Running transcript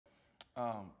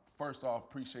First off,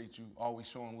 appreciate you always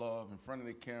showing love in front of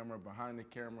the camera, behind the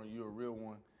camera. You're a real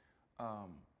one.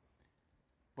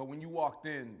 But when you walked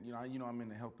in, you know I'm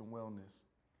into health and wellness.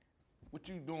 What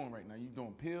you doing right now? You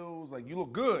doing pills? Like, you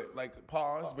look good. Like,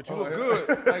 pause, but you look good.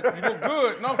 Like, you look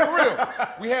good. No, for real.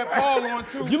 We had Paul on,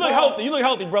 too. You look healthy. You look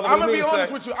healthy, brother. I'm going to be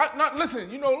honest with you. Listen,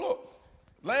 look.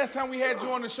 Last time we had you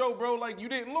on the show, bro, like, you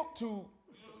didn't look too...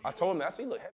 I told him, I see you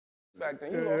look heavy back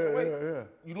then. You lost some weight.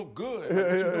 You look good. Like,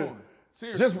 what you doing?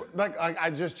 Seriously. Just like I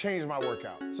just changed my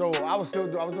workout. So I was doing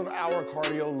an hour of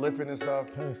cardio, lifting and stuff.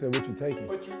 I said what you taking.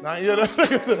 Now you know.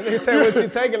 They say what you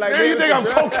taking like you think I'm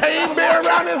cocaine bear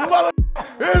around this mother?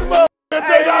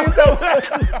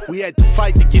 We had to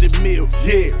fight to get a meal,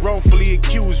 yeah. Wrongfully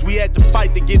accused, we had to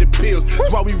fight to get appeals.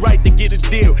 That's why we right to get a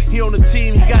deal. He on the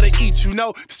team, he gotta eat, you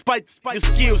know. Despite your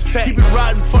skills, keep it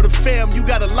riding for the fam. You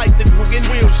gotta light the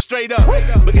wheels straight up.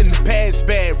 But in the past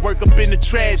bad, work up in the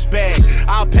trash bag.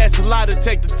 I'll pass a lot to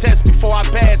take the test before I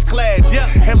pass class.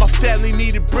 And my family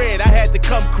needed bread, I had to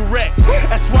come correct.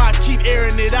 That's why I keep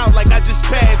airing it out like I just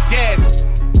passed gas.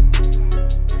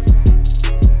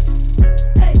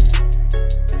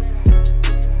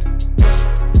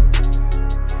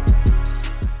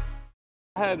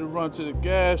 I had to run to the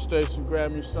gas station,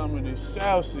 grab me some of these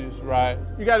Celsius, right?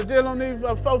 You got a deal on these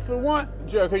 4 for $1?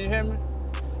 Jerry, can you hear me?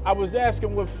 I was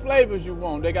asking what flavors you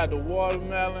want. They got the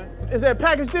watermelon. Is that a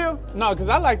package deal? No, because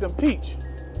I like them peach.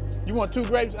 You want 2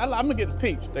 grapes? I'm gonna get the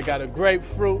peach. They got a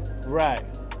grapefruit, right.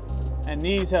 And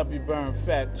these help you burn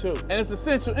fat too. And it's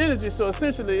essential energy, so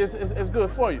essentially it's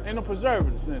good for you. Ain't no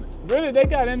preservatives in it. Really, they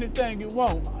got anything you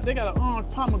want. They got an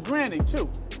orange pomegranate too.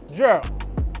 Gerald.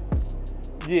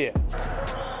 Yeah.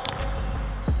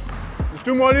 There's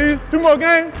 2 more of these, 2 more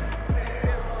games.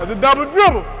 That's a double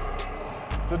dribble.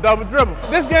 It's a double dribble.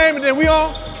 This game and then we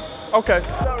on? Okay.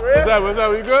 What's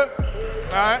up, we good?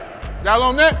 All right. Y'all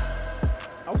on next?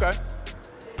 Okay.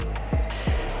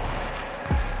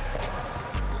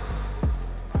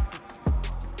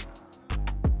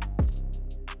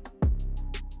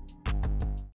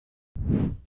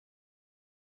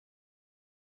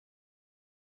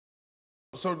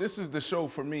 So this is the show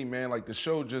for me, man. Like, the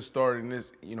show just started, and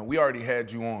this, we already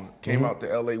had you on. Came out to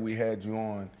LA, we had you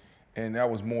on, and that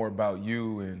was more about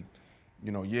you and,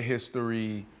 your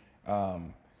history.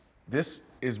 This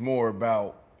is more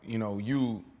about,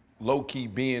 you low-key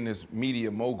being this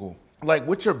media mogul. Like,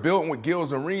 what you're building with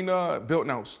Gilbert Arenas, building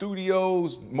out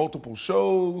studios, multiple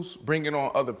shows, bringing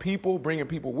on other people, bringing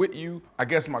people with you. I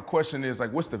guess my question is,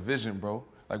 like, what's the vision, bro?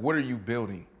 Like, what are you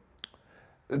building?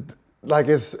 Like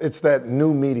it's that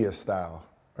new media style,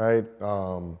 right?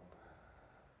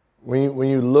 When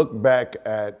you look back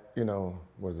at,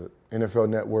 was it NFL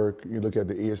Network, you look at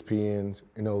the ESPNs,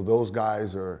 those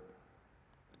guys are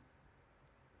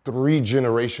 3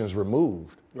 generations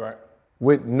removed. Right.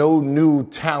 With no new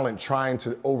talent trying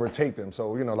to overtake them. So,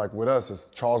 like with us, it's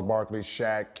Charles Barkley,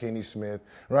 Shaq, Kenny Smith,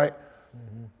 right?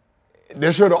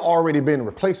 There should have already been a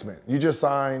replacement. You just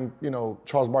signed,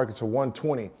 Charles Barkley to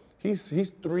 120.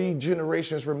 He's 3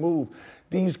 generations removed.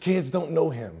 These kids don't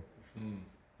know him,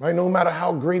 right? No matter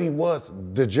how great he was,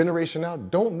 the generation now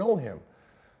don't know him.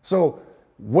 So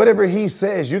whatever he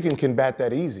says, you can combat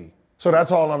that easy. So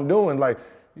that's all I'm doing. Like,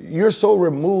 you're so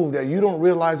removed that you don't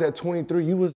realize at 23,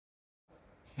 you was,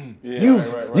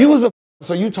 you was a,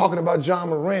 so you talking about John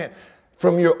Morant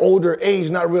from your older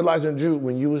age, not realizing, Jude,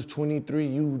 when you was 23,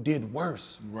 you did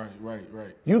worse. Right.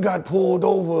 You got pulled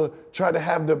over, tried to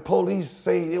have the police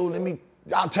say, yo,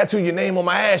 I'll tattoo your name on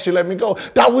my ass, you let me go.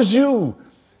 That was you.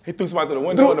 He threw somebody through the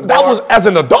window in the bar. That was as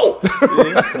an adult.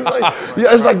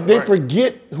 It's like they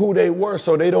forget who they were,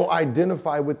 so they don't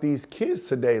identify with these kids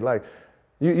today. Like,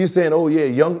 you saying, oh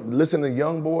yeah, listening to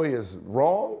Young Boy is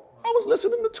wrong? I was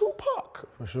listening to Tupac.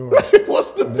 For sure.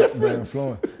 What's the difference?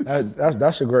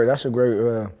 That's a great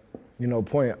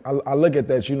point. I look at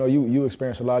that, you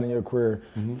experienced a lot in your career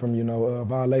from,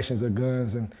 violations of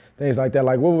guns and things like that.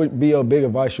 Like, what would be your big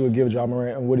advice you would give John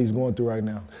Morant and what he's going through right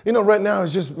now? Right now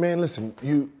it's just, man, listen,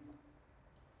 you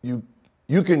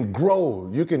can grow.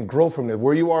 You can grow from this.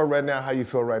 Where you are right now, how you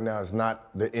feel right now is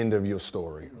not the end of your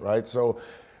story, right? So,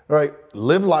 right,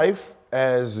 live life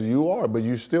as you are, but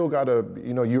you still gotta,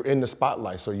 you're in the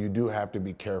spotlight, so you do have to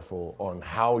be careful on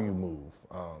how you move.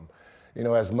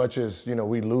 As much as,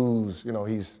 we lose,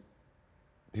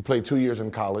 he played 2 years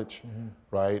in college,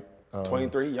 right?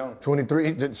 23, young.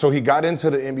 23, so he got into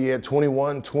the NBA at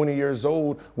 21, 20 years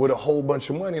old with a whole bunch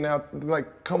of money. Now,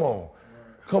 like, come on.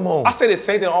 I say the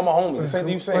same thing to all my homies, the same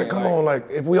thing you saying. Like, come on,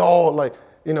 if we all,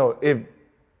 if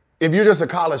you're just a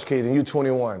college kid and you're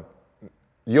 21,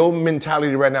 your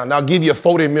mentality right now. Now I'll give you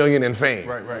 40 million in fame.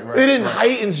 Right. It then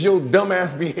heightens your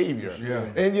dumbass behavior. Yeah.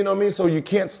 And you know what I mean? So you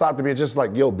can't stop to be just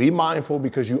like, yo, be mindful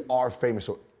because you are famous.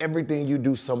 So everything you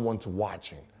do, someone's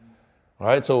watching. All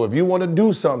right, so if you want to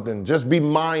do something, just be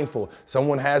mindful.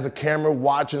 Someone has a camera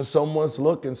watching, someone's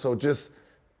looking, so just.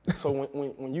 So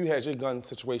when you had your gun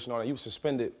situation on it, you were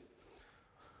suspended.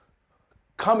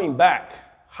 Coming back,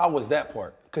 how was that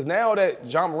part? Because now that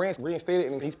Ja Morant's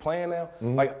reinstated and he's playing now,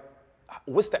 like,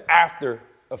 what's the after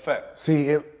effect?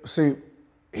 See,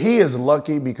 he is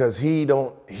lucky because he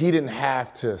didn't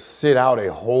have to sit out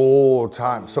a whole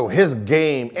time. So his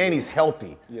game, and he's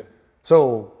healthy. Yeah.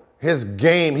 So his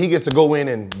game, he gets to go in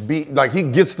and be, like he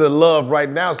gets the love right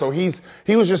now. So he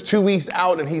was just 2 weeks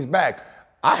out and he's back.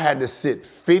 I had to sit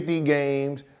 50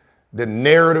 games. The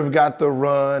narrative got the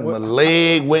run. My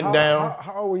leg went down.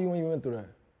 How old were you when you went through that?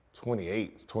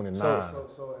 28, 29.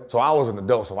 So I was an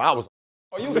adult. So I was.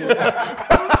 Oh, you was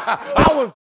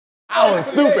I was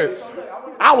stupid.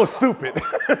 I was stupid.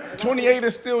 28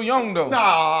 is still young though. Nah,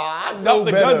 I know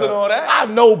the better. guns and all that. I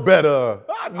know better.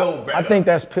 I think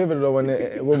that's pivotal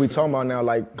in what we talking about now.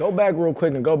 Like, go back real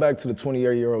quick and go back to the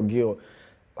 28-year-old Gil.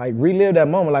 Like, relive that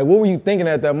moment. Like, what were you thinking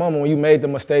at that moment when you made the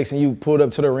mistakes and you pulled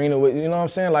up to the arena with, you know what I'm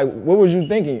saying? Like, what was you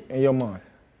thinking in your mind?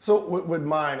 So with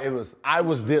mine, it was I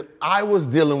was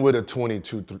dealing with a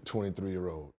 22,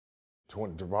 23-year-old.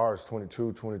 Javar's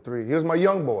 22, 23. He was my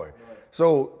young boy. Right.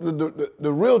 So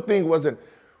the real thing wasn't,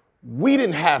 we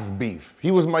didn't have beef.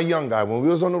 He was my young guy. When we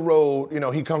was on the road, you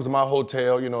know, he comes to my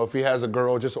hotel. You know, if he has a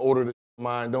girl, just order the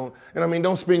mine. Don't, you know what I mean?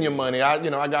 Don't spend your money. I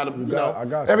got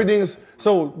to, everything's,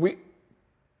 so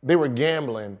they were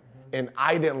gambling. And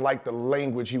I didn't like the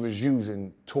language he was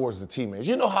using towards the teammates.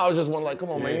 You know how I was just one like, come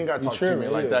on, man, you ain't got to talk to me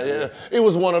like that. Yeah. It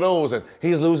was one of those, and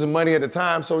he's losing money at the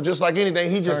time. So just like anything,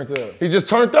 he just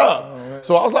turned up. Oh,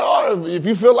 so I was like, oh, if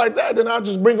you feel like that, then I'll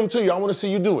just bring him to you. I want to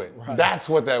see you do it. Right. That's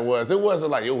what that was. It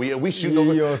wasn't like, yo, yeah, we shoot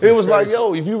over. It was like,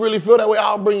 yo, if you really feel that way,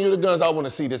 I'll bring you the guns. I want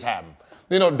to see this happen.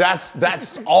 You know,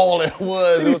 that's all it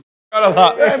was. It was a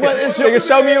lot. Yeah, but it's just,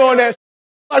 show me on that.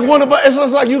 Like one of us. It's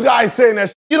just like you guys saying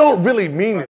that. You don't really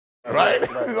mean it. Right?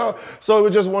 So it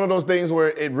was just one of those things where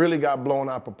it really got blown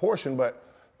out of proportion, but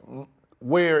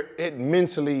where it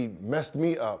mentally messed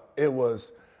me up, it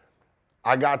was,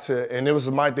 I got to, and it was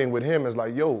my thing with him is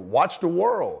like, yo, watch the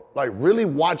world. Like really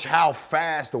watch how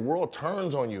fast the world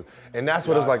turns on you. And that's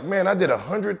what it's like, man, I did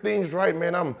 100 things right,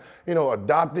 man. I'm,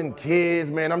 adopting kids,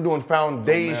 man. I'm doing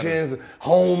foundations,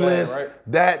 homeless,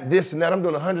 that, this and that. I'm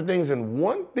doing 100 things. And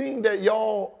one thing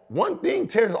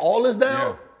tears all this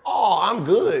down. Yeah. Oh, I'm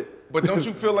good. But don't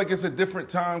you feel like it's a different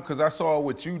time? Because I saw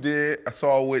what you did. I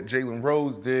saw what Jalen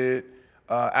Rose did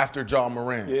after Ja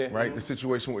Morant, right? The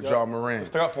situation with Ja Morant.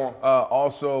 Stuck up for him.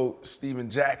 Also, Steven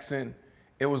Jackson.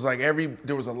 It was like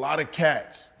there was a lot of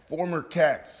cats, former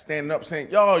cats, standing up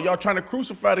saying, y'all trying to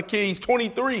crucify the kid. He's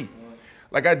 23.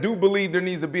 Like, I do believe there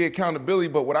needs to be accountability,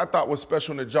 but what I thought was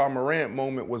special in the Ja Morant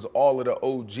moment was all of the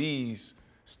OGs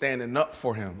standing up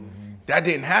for him. Mm-hmm. That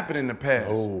didn't happen in the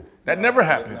past. Oh. That never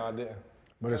happened. No, I didn't.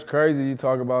 But it's crazy you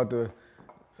talk about the.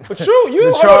 But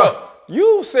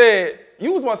you said,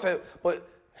 you was one said, but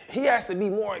he has to be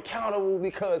more accountable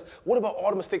because what about all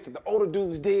the mistakes that the older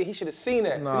dudes did? He should have seen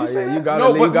that. Nah, you got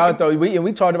to throw.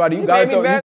 We talked about it. You got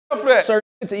to throw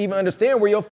certain to even understand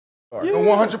where your.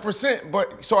 100%.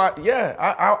 But so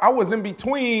I was in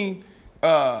between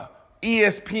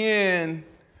ESPN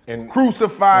and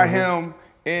crucify him.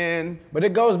 But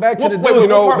it goes back to the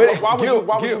dude, why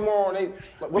was you more on it?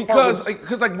 Because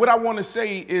what I want to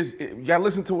say is, you gotta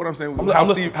listen to what I'm saying.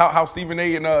 How Stephen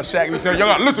A. and Shaq be saying, y'all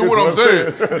gotta listen to what I'm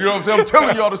saying. You know what I'm saying? I'm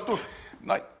telling y'all the story.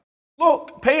 Like,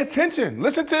 look, pay attention.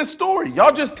 Listen to his story.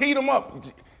 Y'all just teed him up.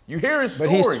 You hear his story.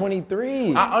 But he's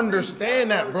 23. I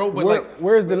understand that, bro. But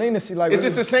where's the leniency? Like, it's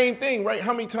just the same thing, right?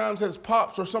 How many times has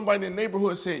Pops or somebody in the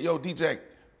neighborhood said, yo, Djax,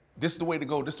 this is the way to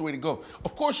go. This is the way to go.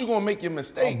 Of course, you're gonna make your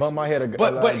mistakes. I'll bump my head.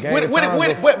 But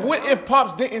what if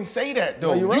Pops didn't say that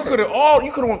though? No, you could have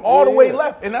went all the way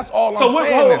left, and that's all I'm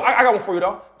saying. So I got one for you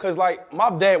though, because like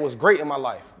my dad was great in my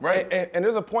life, right? And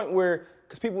there's a point where,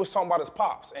 because people was talking about his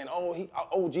pops, and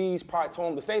OGs probably told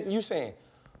him the same thing you saying,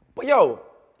 but yo,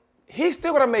 he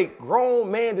still gotta make grown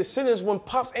man decisions when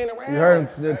Pops ain't around. You heard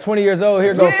him, they're 20 years old.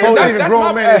 Here's no phone. Not even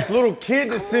grown man, it's little kid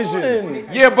decisions.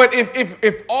 Yeah, but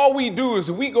if all we do is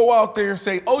we go out there and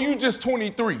say, oh, you just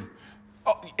 23.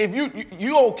 If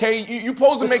you okay, you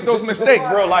supposed to make those mistakes. This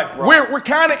is real life, bro. We're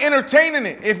kind of entertaining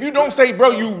it. If you don't say, bro,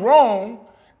 you wrong,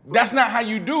 that's not how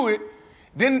you do it,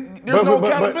 then there's no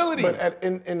accountability. But at the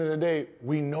end of the day,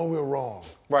 we know we're wrong.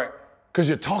 Right. Because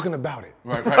you're talking about it.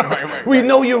 Right. We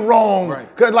know you're wrong.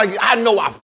 Because, like, I know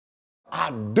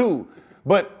I do.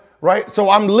 But, right, so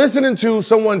I'm listening to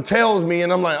someone tells me,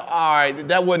 and I'm like, all right,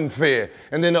 that wasn't fair.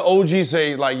 And then the OG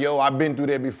say, like, yo, I've been through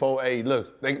that before. Hey,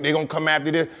 look, they gonna come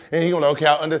after this, and he gonna,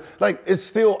 okay, like, it's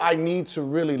still, I need to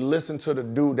really listen to the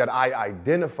dude that I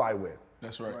identify with.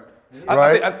 That's right.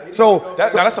 Right? That's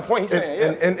the point he's saying,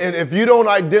 yeah. And if you don't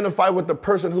identify with the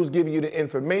person who's giving you the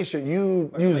information,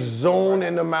 you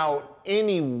zoning them out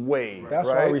anyway. That's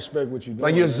right? why I respect what you do.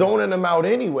 Like, you're zoning them out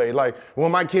anyway. Like,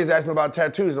 when my kids ask me about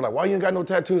tattoos, they're like, why you ain't got no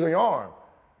tattoos on your arm?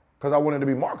 Because I wanted to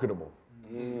be marketable.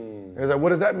 And it's like, what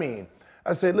does that mean?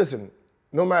 I said, listen,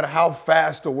 no matter how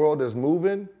fast the world is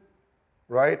moving,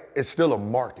 right, it's still a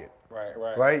market.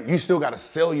 Right? You still got to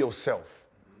sell yourself.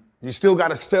 You still got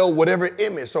to sell whatever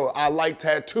image. So I like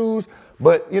tattoos,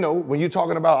 but, you know, when you're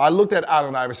talking about, I looked at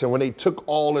Allen Iverson when they took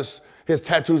all his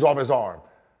tattoos off his arm,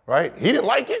 right? He didn't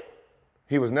like it.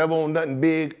 He was never on nothing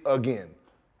big again,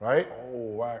 right?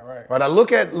 Oh, right. But I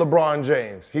look at LeBron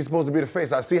James. He's supposed to be the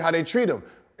face. I see how they treat him.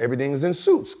 Everything's in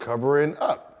suits, covering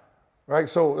up, right?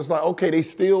 So it's like, okay, they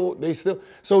still.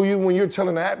 So when you're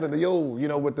telling the athlete, yo, you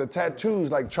know, with the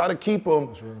tattoos, like, try to keep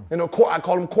them, you know, I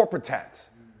call them corporate tats.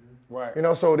 Right. You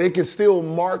know, so they can still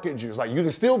market you. It's like, you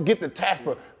can still get the tats,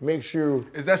 but make sure.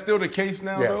 Is that still the case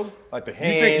now, though? Like the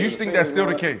hand. You think that's still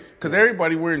the case? Because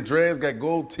everybody wearing dreads, got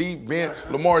gold teeth,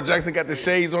 bent. Lamar Jackson got the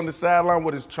shades on the sideline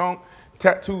with his trunk,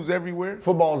 tattoos everywhere.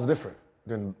 Football is different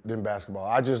than basketball.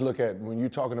 I just look at when you're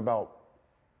talking about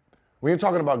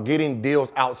getting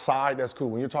deals outside, that's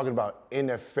cool. When you're talking about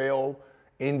NFL,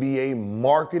 NBA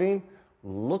marketing,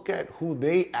 look at who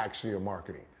they actually are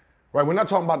marketing. Right? We're not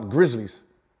talking about the Grizzlies.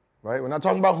 Right? We're not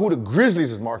talking about who the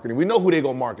Grizzlies is marketing. We know who they're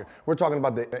going to market. We're talking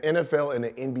about the NFL and the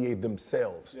NBA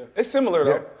themselves. Yeah. It's similar,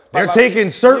 though. They're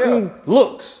taking certain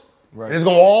looks. Right. There's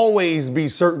going to always be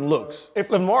certain looks.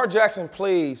 If Lamar Jackson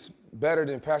plays better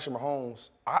than Patrick Mahomes,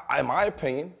 in my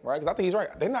opinion, right, because I think he's right,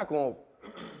 they're not going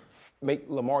to make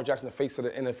Lamar Jackson the face of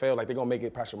the NFL like they're going to make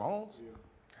it Patrick Mahomes.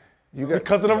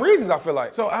 Because of them reasons, I feel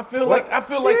like. So I feel what?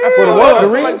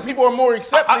 like people are more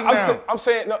accepting now. I'm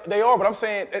saying no, they are, but I'm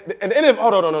saying and NFL.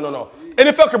 Hold on, no.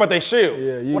 NFL care about they shield.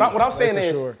 Yeah, what I'm saying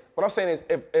is,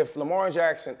 if Lamar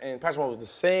Jackson and Patrick Mahomes was the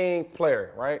same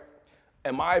player, right?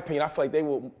 In my opinion, I feel like they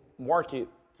will market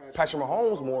Patrick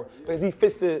Mahomes more because he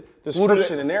fits the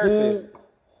description and narrative.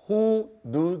 Who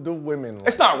do the women like?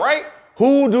 It's not right.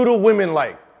 Who do the women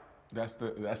like? That's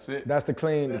it. That's the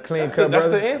clean cut, that's brother.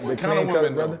 the answer. What kind of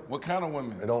women, brother? What kind of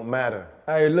women? It don't matter.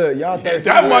 Hey, look, y'all think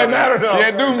That might matter, though. Yeah,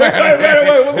 it do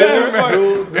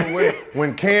matter. Wait.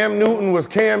 When Cam Newton was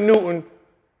Cam Newton,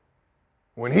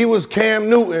 when he was Cam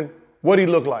Newton, what he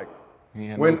looked like?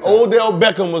 When Odell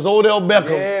Beckham was Odell Beckham.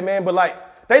 Yeah, man, but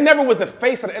like, they never was the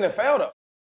face of the NFL, though.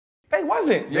 They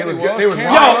wasn't. Yeah,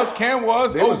 Cam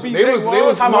was. What I'm saying is, they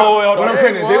was on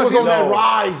that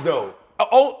rise, though.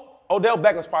 Odell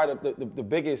Beckham's probably the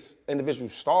biggest individual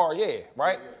star, yeah,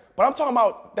 right? But I'm talking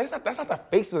about that's not the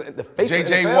face of the face.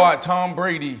 J.J. Watt, Tom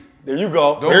Brady. There you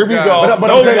go. Those guys.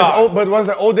 But was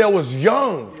that Odell was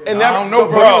young? And I don't know,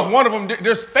 bro. He was one of them.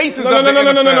 There's faces of the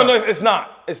NFL.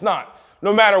 No. It's not.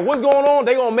 No matter what's going on,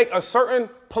 they gonna make a certain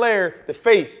player the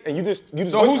face, and you just.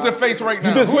 So who's the face right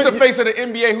now? Who's the face of the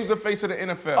NBA? Who's the face of the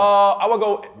NFL? I would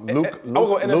go.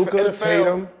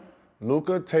 NFL.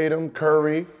 Luka, Tatum,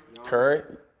 Curry.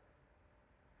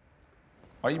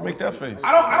 Why you make that face?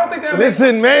 I don't think that.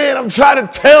 Listen, man, I'm trying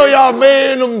to tell y'all,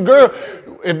 man, them girls,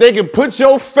 if they can put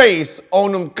your face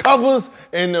on them covers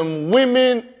and them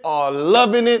women are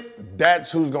loving it,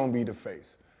 that's who's gonna be the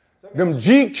face. Them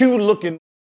GQ looking,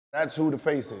 that's who the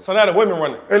face is. So now the women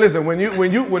run it. Hey, listen,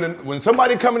 when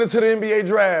somebody coming into the NBA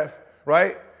draft,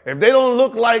 right? If they don't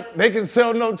look like they can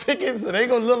sell no tickets, and they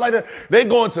gonna look like that, they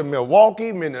going to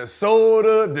Milwaukee,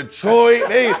 Minnesota, Detroit.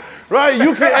 You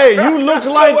look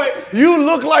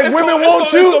like women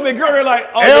want you. Gonna be girl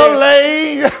like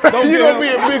LA. You gonna be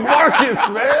in big markets,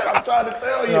 man. I'm trying to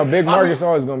tell you. No, big markets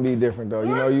always gonna be different though.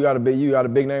 You know, you got a big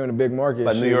name in a big market.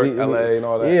 Like New York, LA, and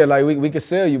all that. Yeah, like we could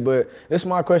sell you, but this is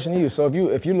my question to you. So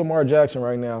if you Lamar Jackson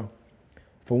right now,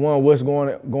 for one, what's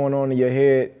going on in your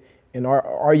head, and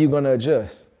are you gonna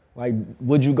adjust? Like,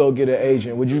 would you go get an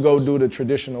agent? Would you go do the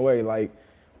traditional way? Like,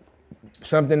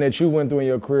 something that you went through in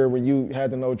your career when you had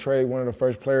to know trade one of the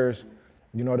first players,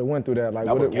 you know, that went through that. Like,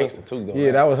 that was gangster too, though.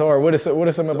 Yeah, that was hard. What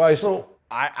are some advice? So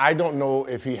I don't know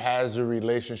if he has a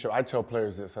relationship. I tell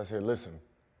players this. I say, listen,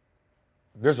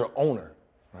 there's an owner,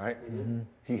 right? Mm-hmm.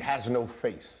 He has no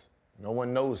face. No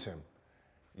one knows him.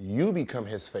 You become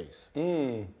his face.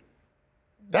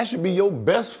 That should be your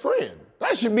best friend.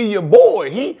 That should be your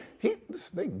boy.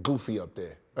 They goofy up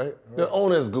there, right? The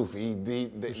owner's goofy. They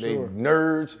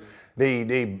nerds.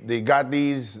 They got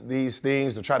these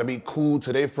things to try to be cool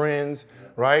to their friends,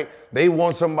 right? They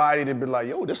want somebody to be like,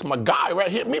 yo, this is my guy right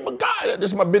here, meet my guy.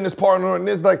 This is my business partner, and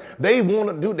this like they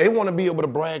want to be able to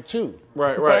brag too.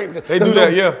 Right. They do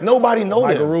that, yeah. Nobody know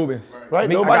Michael them. Rubens. Right?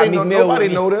 Nobody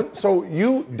know them. So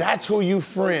that's who you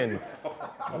friend.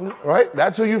 Right?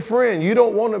 That's who you friend. You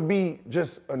don't want to be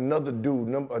just another dude,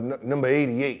 number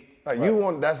 88. Like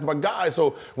that's my guy.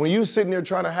 So when you sitting there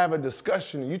trying to have a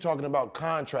discussion, you talking about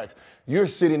contracts, you're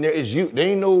sitting there, it's you. There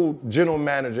ain't no general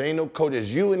manager, ain't no coach, it's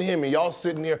you and him, and y'all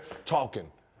sitting there talking.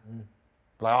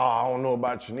 Like, I don't know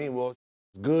about your knee. Well,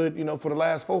 it's good, for the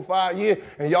last 4 or 5 years,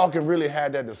 and y'all can really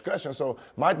have that discussion. So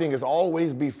my thing is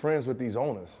always be friends with these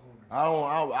owners.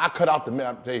 I cut out the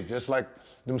middle. Just like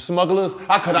them smugglers,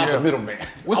 I cut out the middleman.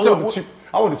 I want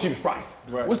the cheapest price.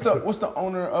 Right. What's the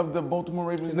owner of the Baltimore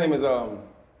Ravens? His name is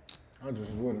I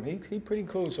just wouldn't. He pretty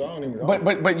cool, so I don't even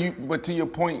know. But to your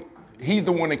point, he's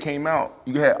the one that came out.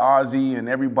 You had Ozzy and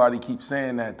everybody keep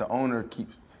saying that the owner keep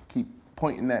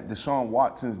pointing at Deshaun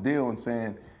Watson's deal and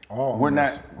saying all we're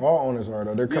not. All owners are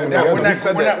though. They're coming together.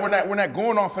 We're not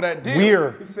going off of that deal.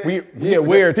 Weird.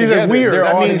 Weird. He said weird. They're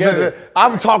That all means together.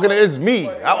 I'm talking to it's me.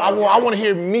 I want to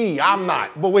hear me. I'm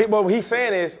not. But what he's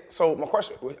saying is, so my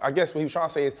question, I guess what he was trying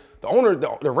to say is, the owner,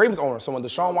 the Ravens owner, so when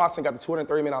Deshaun Watson got the $230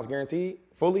 million guaranteed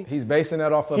fully. He's basing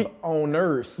that off of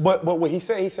owners. But what he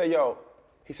said,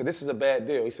 this is a bad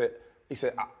deal. He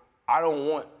said, I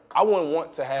wouldn't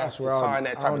want to have to sign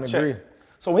that type of check. Agree.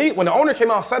 So when the owner came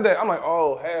out and said that, I'm like,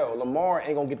 oh, hell, Lamar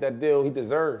ain't going to get that deal he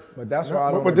deserves. But that's why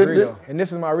I don't agree, though. And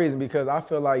this is my reason, because I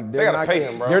feel like they got to pay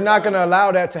him, bro. They're not going to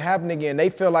allow that to happen again.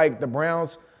 They feel like the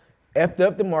Browns effed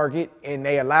up the market and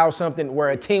they allowed something where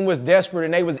a team was desperate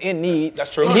and they was in need.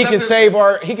 That's true. And he can save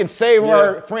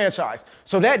our franchise.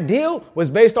 So that deal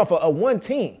was based off of a one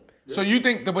team. So you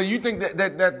think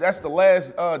that's the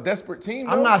last desperate team?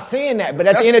 Though? I'm not saying that, but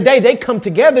at the end of the day, they come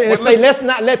together and say, let's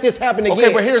not let this happen again.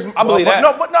 Okay, but I believe that.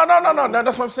 No,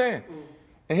 that's what I'm saying.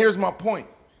 And here's my point.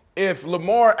 If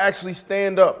Lamar actually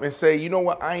stand up and say, you know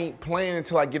what, I ain't playing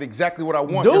until I get exactly what I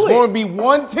want. There's going to be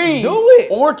one team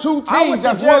or two teams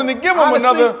that's willing to give him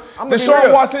another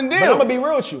Deshaun Watson deal. But I'm going to be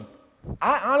real with you.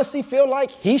 I honestly feel like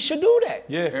he should do that.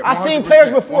 Yeah, I've seen players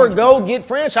before 100%. Go get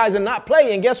franchise and not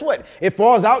play, and guess what? It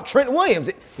falls out. Trent Williams,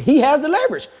 he has the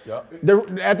leverage.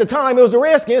 Yep. At the time, it was the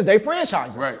Redskins. They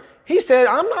franchised him. Right. He said,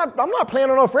 I'm not playing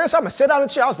on no franchise. I'm going to sit out in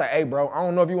the chair. I was like, hey, bro, I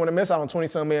don't know if you want to miss out on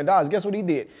 $20-some million. Guess what he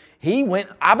did? He went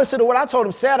opposite of what I told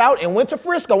him, sat out and went to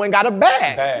Frisco and got a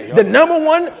bag. The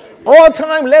 #1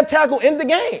 all-time left tackle in the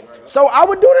game. So I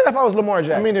would do that if I was Lamar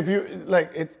Jackson. I mean, if you,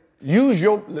 use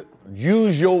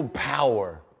your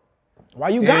power. Why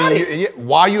you got it?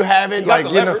 Why you have it?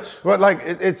 But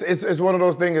it's one of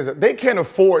those things that they can't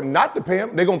afford not to pay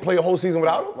him. They're gonna play a whole season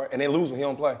without him. Right. And they lose when he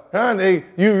don't play.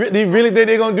 You really think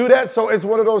they're gonna do that? So it's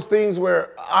one of those things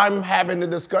where I'm having the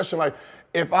discussion like,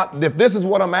 if this is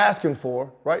what I'm asking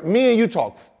for, right? Me and you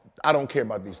talk. I don't care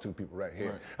about these two people right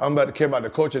here. Right. I'm about to care about the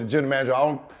coach and the general manager.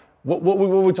 What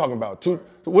we talking about?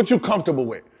 What you comfortable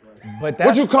with? But that's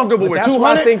what you comfortable with?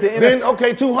 200? Then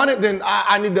okay, 200. Then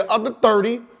I need the other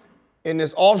 30 in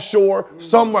this offshore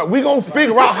somewhere. We gonna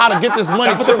figure out how to get this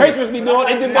money to the me. Patriots be doing.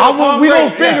 We gonna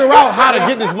figure out how to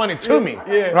get this money to me.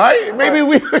 Right? Maybe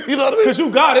we, you know what I mean? Because you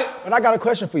got it. But I got a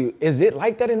question for you. Is it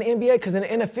like that in the NBA? Because in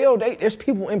the NFL, there's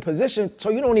people in position,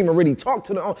 so you don't even really talk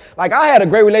to them. Like I had a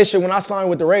great relationship when I signed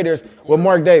with the Raiders with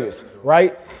Mark Davis,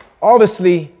 right?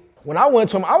 Obviously, when I went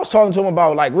to him, I was talking to him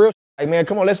about like real. Like, man,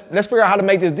 come on, let's figure out how to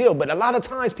make this deal. But a lot of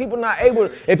times, people not able.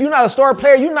 If you're not a star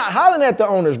player, you're not hollering at the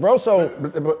owners, bro. So,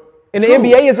 in the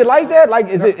NBA, is it like that? Like,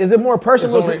 is it more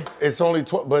personal? It's only,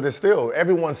 but it's still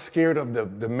everyone's scared of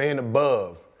the man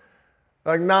above.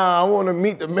 Like, nah, I want to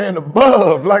meet the man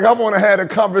above. Like, I want to have a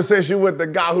conversation with the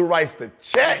guy who writes the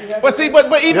check. But see, but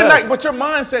even but your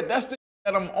mindset, that's the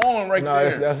that I'm on right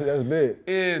there. That's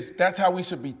big. That's how we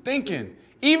should be thinking.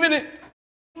 Even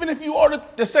if you are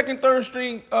the second, third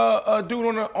string dude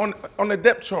on the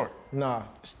depth chart. Nah.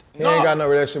 He ain't got no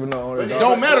relationship with no owner. It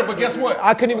don't matter, but guess what?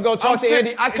 I couldn't even go talk to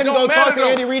Andy. I couldn't go talk to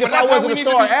Andy Reid if I wasn't a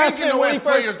star. Ask him when he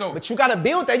first. But you got to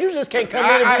build that. You just can't come in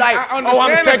and be like, oh,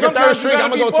 I'm second, third string. I'm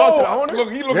going to go talk to the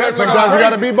owner. Sometimes you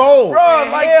got to be bold. Bro,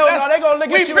 like, hell no, they going to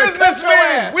look at you and cut your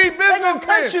ass. We businessmen. They going to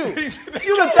cut you.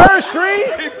 You the third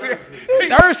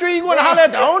string? Third string, you going to holler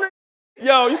at the owner?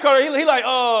 Yo, you call he like,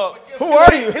 who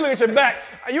are you? He look at your back.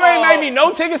 You ain't made me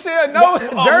no ticket sale, no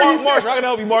jersey. Marshall, I can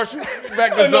help you, Marshall.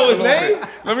 Back this up his name.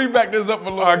 Let me back this up a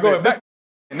little bit. All right, go ahead.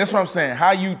 And that's what I'm saying.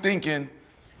 How you thinking,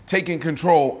 taking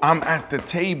control? I'm at the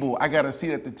table. I got a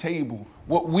seat at the table.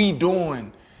 What we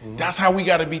doing? That's how we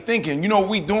got to be thinking. You know what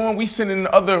we doing? We sending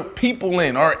other people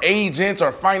in, our agents,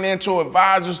 our financial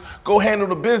advisors, go handle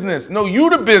the business. No, you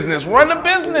the business. Run the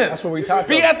business. That's what we talk about.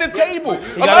 Be at the table.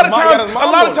 A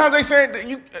lot of times they say that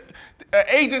you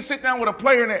agents sit down with a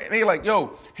player and they like,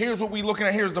 yo, here's what we looking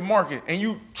at, here's the market. And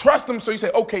you trust them, so you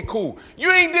say, okay, cool.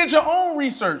 You ain't did your own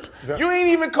research. You ain't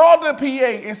even called the PA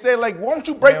and said, like, won't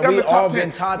you break down the top 10? We all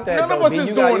been taught that. None of us is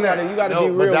doing that. You got to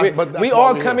be real. We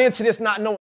all come into this not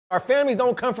knowing. Our families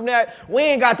don't come from that. We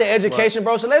ain't got the education,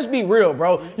 bro. So let's be real,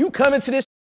 bro. You come into this,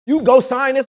 you go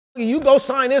sign this,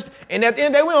 and at the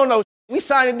end of the day, we don't know. We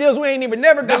signing deals we ain't even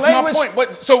never good language. That's my point.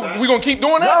 But so we gonna keep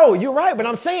doing that? No, you're right. But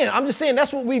I'm just saying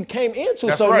that's what we came into.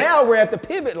 That's so right. Now we're at the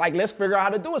pivot. Like, let's figure out how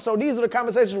to do it. So these are the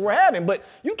conversations we're having. But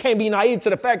you can't be naive to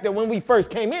the fact that when we first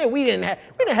came in, we didn't have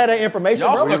that information.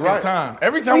 Y'all bro. stuck in time.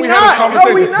 Every time We we not. have a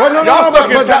conversation, No, we not. y'all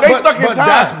stuck in time. They stuck in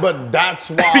time. But that's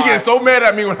why. He getting so mad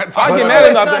at me when I talk. I get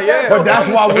mad about that. Yeah. But that's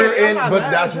why we're in.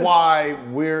 But that's why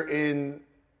we're in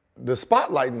the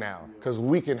spotlight now, because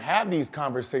we can have these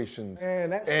conversations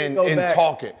and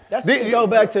talk it. But they go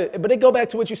back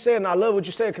to what you said, and I love what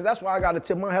you said, because that's why I got to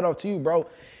tip my hat off to you, bro.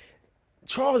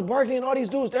 Charles Barkley and all these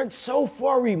dudes, they're so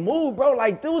far removed, bro.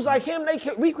 Like, dudes like him,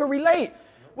 we could relate.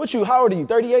 How old are you,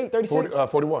 38, 36?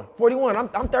 41. 41,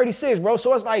 I'm 36, bro.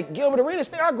 So it's like Gilbert Arenas,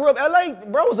 I grew up LA,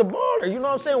 bro, was a baller, you know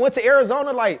what I'm saying? Went to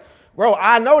Arizona, like, bro,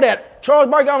 I know that. Charles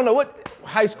Barkley, I don't know what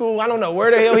high school, I don't know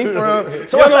where the hell he from.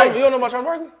 So it's like, you don't know about Charles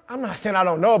Barkley? I'm not saying I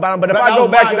don't know about him, but if I go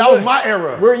back and that was my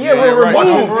era. We're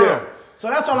removed. Yeah. So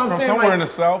that's what I'm saying. Somewhere in the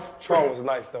South. Charles was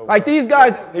nice though. Like these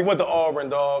guys. He went to Auburn,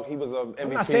 dog. He was an MVP.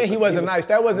 I'm not saying he wasn't nice.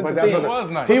 That wasn't the thing. He was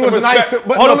nice. He was nice to,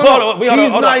 but hold on.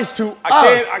 He's nice to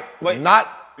us,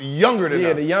 not younger than us.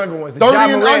 Yeah, the younger ones. The 30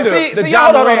 and under. The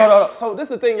John Morants. So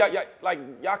this is the thing,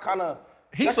 y'all kind of.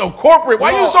 He's so corporate.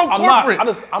 Why you so corporate?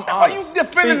 I'm Why you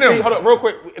defending them? Hold up, real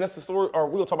quick. And that's the story, or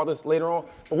we'll talk about this later on.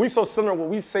 But we so similar when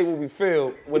we say what we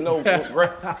feel with no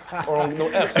regrets or no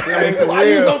F's. You know what I mean? Why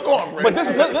you so corporate? But this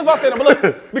is what I'm saying. But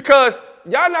look, because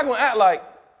y'all not gonna act like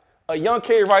a young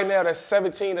kid right now that's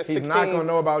 17, that's 16. He's not gonna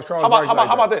know about Charles.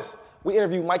 How about this? We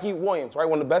interviewed Mikey Williams, right?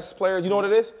 One of the best players. You know what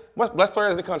it is? Best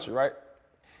players in the country, right?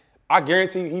 I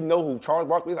guarantee he know who Charles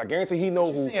Barkley is. I guarantee he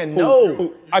know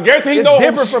who. I guarantee he know who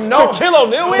different from no. Shaquille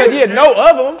O'Neal is. Because he know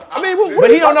of him. I mean, but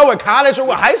he don't know what college or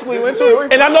what high school he went to.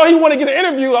 And I know he want to get an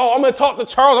interview. Oh, I'm gonna talk to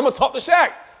Charles. I'm gonna talk to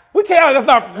Shaq. We can't. That's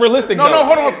not realistic. No,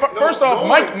 hold on. First off,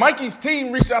 Mikey's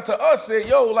team reached out to us, said,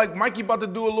 "Yo, like Mikey about to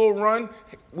do a little run.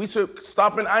 We should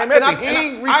stop in IMF."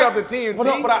 He reached out to TNT.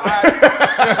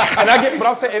 But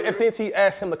I'm saying, if TNT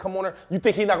asked him to come on there, you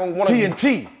think he's not gonna want to?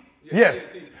 TNT.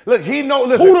 Yes. Look, he knows.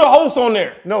 Listen, who the host on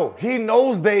there? No, he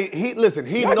knows He knows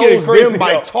them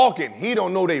by talking. He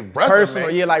don't know they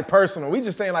personal. Yeah, like personal. We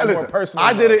just saying like more personal.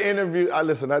 I did an interview. I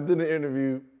did an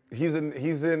interview. He's in the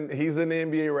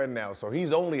NBA right now, so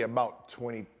he's only about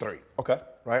 23. Okay.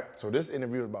 Right. So this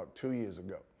interview was about 2 years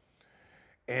ago,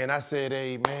 and I said,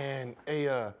 "Hey man,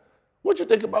 what you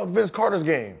think about Vince Carter's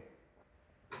game?"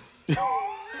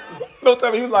 Don't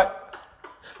tell me. He was like,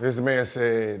 this man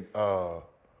said.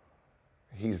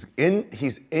 He's in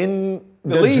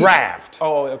the draft.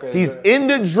 Oh, okay. He's in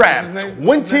the draft.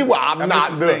 21. I'm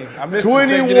not the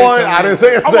 21. I didn't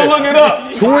say his name. I'm gonna look it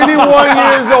up. 21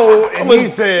 years old, and he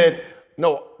said,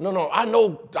 "No. I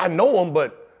know him,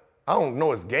 but I don't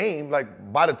know his game.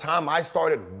 Like by the time I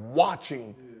started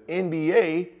watching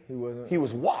NBA, he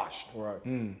was washed." Right.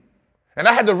 And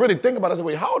I had to really think about it. I said,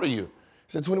 "Wait, how old are you?"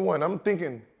 He said, 21. I'm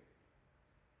thinking.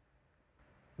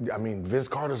 I mean, Vince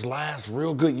Carter's last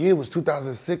real good year was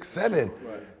 2006-07.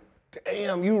 Right.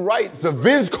 Damn, you right. The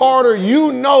Vince Carter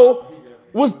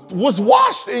was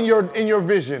washed in your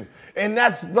vision, and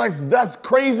that's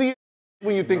crazy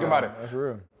when you think about it. That's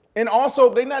real. And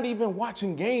also, they're not even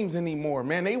watching games anymore,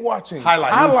 man. They watching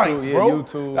highlights, YouTube, bro.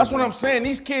 YouTube, that's what I'm saying.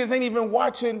 These kids ain't even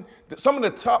watching. Some of the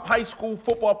top high school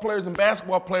football players and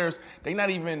basketball players, they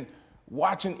not even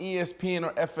watching ESPN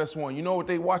or FS1. You know what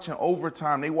they watching?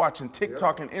 Overtime. They watching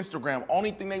TikTok and Instagram.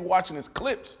 Only thing they watching is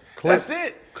clips. That's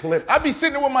it. Clips. I be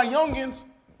sitting there with my youngins,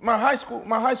 my high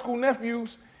school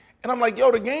nephews, and I'm like, yo,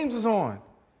 the games is on.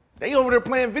 They over there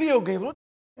playing video games. What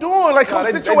you doing? Like, come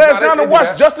sit your ass down and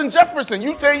watch Justin Jefferson.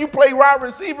 You say you play wide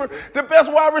receiver, the best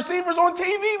wide receivers on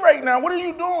TV right now. What are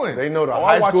you doing? They know the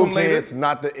high school kids,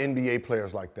 not the NBA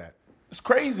players like that. It's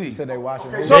crazy. You said they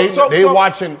watching. They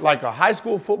watching like a high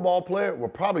school football player will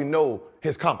probably know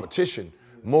his competition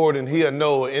more than he'll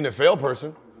know an NFL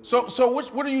person. So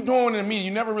what are you doing in media?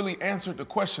 You never really answered the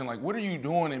question. Like, what are you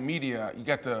doing in media? You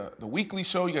got the weekly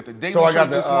show, you got the daily show. I got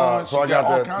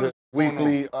the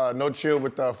weekly No Chill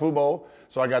with Fubo.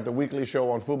 So I got the weekly show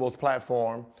on Fubo's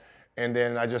platform, And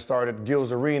then I just started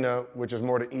Gilbert Arenas, which is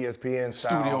more the ESPN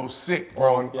style. Studio sick,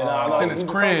 bro. It's in his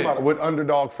crib. With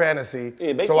Underdog Fantasy.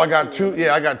 Yeah, so I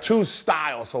got two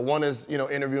styles. So one is,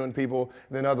 interviewing people,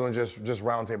 and then the other one just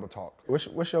roundtable talk.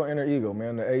 What's your inner ego,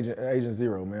 man? The Agent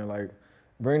Zero, man. Like,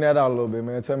 bring that out a little bit,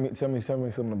 man. Tell me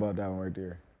something about that one right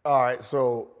there. All right,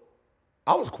 so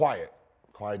I was quiet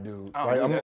dude.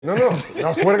 Like, no,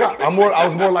 I swear to God, I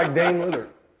was more like Dame Lillard.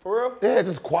 For real? Yeah,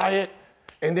 just quiet.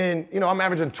 And then, I'm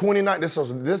averaging 29.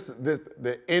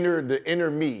 The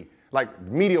inner me, like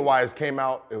media-wise, came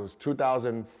out. It was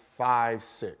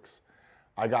 2005-06.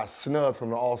 I got snubbed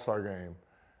from the All-Star game.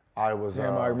 I was.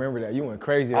 Damn, I remember that. You went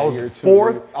crazy. I was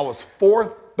fourth. I was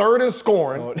fourth, third in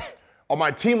scoring. Oh, my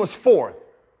team was fourth.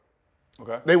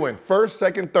 Okay. They went first,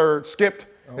 second, third, skipped.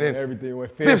 And then everything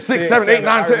went fifth, sixth, seventh, eighth,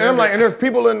 ninth, 10. And I'm like, and there's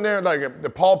people in there like the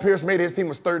Paul Pierce made his team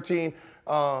was 13.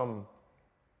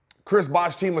 Chris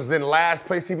Bosh's team was in last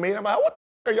place. He made. I'm like, what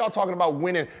the are y'all talking about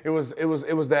winning? It was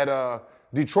that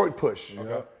Detroit push.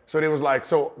 Okay. So they was like,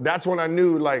 so that's when I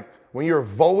knew like when you're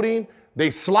voting, they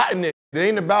slotting it. It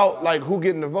ain't about like who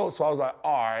getting the vote. So I was like,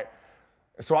 all right.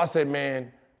 So I said,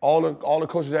 man, all the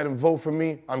coaches that didn't vote for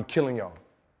me, I'm killing y'all.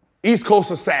 East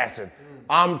Coast assassin.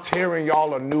 I'm tearing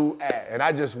y'all a new ad. And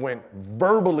I just went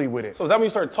verbally with it. So is that when you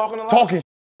started talking a lot? Talking.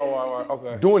 Oh, all right,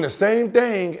 okay. Doing the same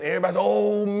thing. And everybody's,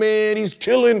 oh man, he's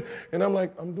killing. And I'm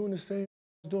like, I'm doing the same I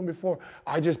was doing before.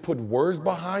 I just put words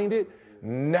behind it.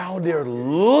 Now they're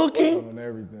looking. On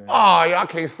everything. Oh, y'all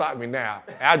can't stop me now.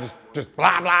 I just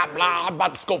blah, blah, blah. I'm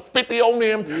about to score 50 on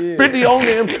him, 50 on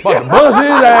him, about to buzz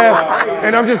his ass.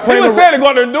 And I'm just playing. He was saying to go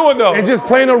out there and do it though. And just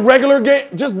playing a regular game,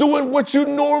 just doing what you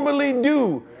normally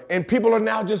do. And people are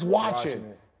now just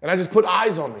watching. And I just put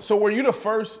eyes on me. So were you the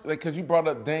first, like, because you brought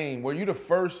up Dame, were you the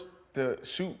first to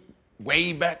shoot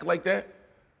way back like that?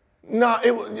 No,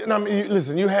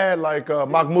 listen, you had like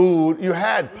Mahmoud, you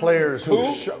had players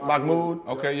who Mahmoud.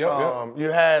 Okay, yeah. You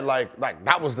had like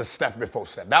that was the Steph before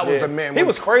Steph. That was the man. He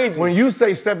was crazy. When you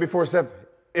say Steph before Steph,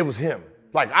 it was him.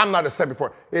 Like, I'm not a step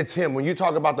before. It's him. When you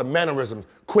talk about the mannerisms,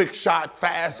 quick shot,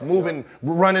 fast, moving,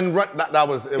 running, that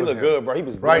was it. He was looked him. good, bro. He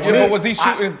was right. Yeah, but was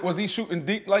he shooting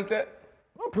deep like that?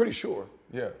 I'm pretty sure.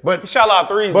 Yeah. But he shot a lot of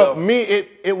threes though. But me,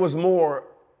 it was more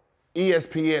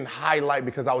ESPN highlight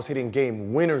because I was hitting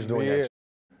game winners doing that shit.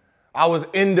 I was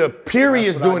in the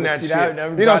periods doing that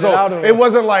shit. So it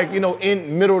wasn't like,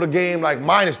 in middle of the game, like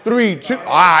 -3, 2. All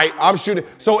right, I'm shooting.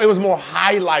 So it was more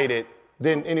highlighted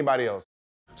than anybody else.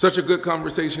 Such a good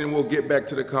conversation, and we'll get back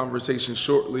to the conversation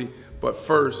shortly. But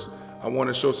first, I want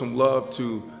to show some love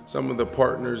to some of the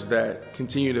partners that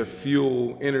continue to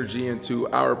fuel energy into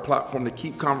our platform to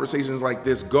keep conversations like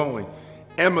this going.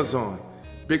 Amazon.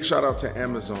 Big shout out to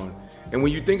Amazon. And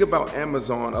when you think about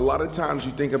Amazon, a lot of times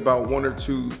you think about 1 or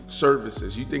 2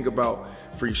 services. You think about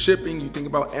free shipping, you think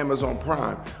about Amazon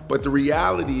Prime. But the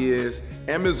reality is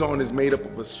Amazon is made up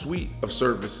of a suite of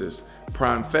services.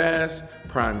 Prime Fast,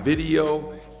 Prime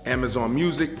Video, Amazon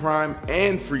Music Prime,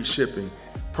 and free shipping.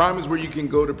 Prime is where you can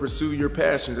go to pursue your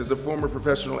passions. As a former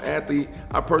professional athlete,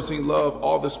 I personally love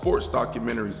all the sports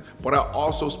documentaries, but I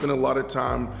also spend a lot of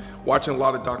time watching a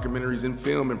lot of documentaries in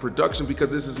film and production because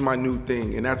this is my new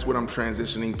thing, and that's what I'm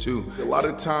transitioning to. A lot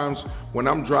of times when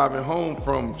I'm driving home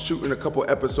from shooting a couple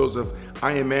episodes of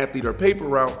I Am Athlete or Paper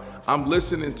Route, I'm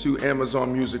listening to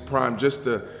Amazon Music Prime just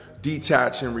to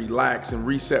detach and relax and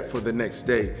reset for the next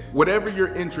day. Whatever your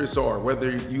interests are, whether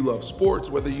you love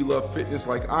sports, whether you love fitness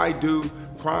like I do,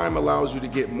 Prime allows you to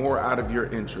get more out of your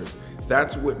interest.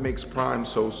 That's what makes Prime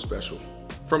so special.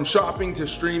 From shopping to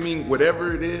streaming,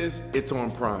 whatever it is, it's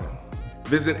on Prime.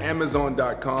 Visit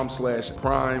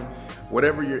Amazon.com/Prime.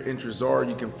 Whatever your interests are,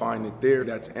 you can find it there.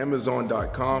 That's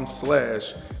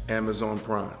Amazon.com/Amazon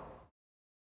Prime.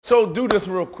 So do this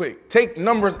real quick. Take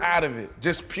numbers out of it,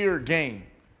 just pure game.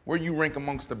 Where you rank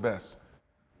amongst the best?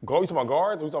 You talking about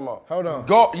guards? What you talking about? Hold on.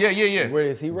 Yeah. Where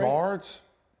is he ranked? Guards?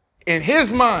 In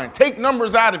his mind, take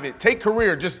numbers out of it. Take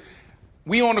career. Just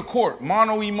we on the court,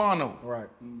 mano-a-mano. Right.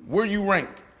 Where you rank?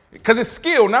 Because it's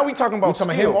skill. Now we talking about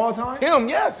skill. him all time? Him,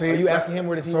 yes. So you asking him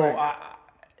where does he rank?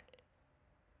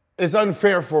 It's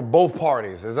unfair for both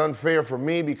parties. It's unfair for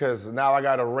me because now I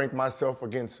got to rank myself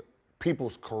against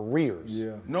people's careers.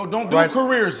 Yeah. No, don't do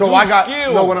careers. So do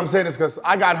skill. No, what I'm saying is because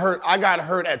I got hurt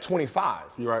at 25.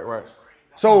 You're right.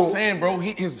 So I'm saying, bro,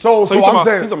 So I'm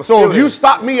saying, so if you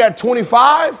stop me at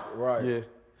 25, Right. Yeah.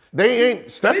 they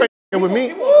ain't Steph ain't with me.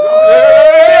 No.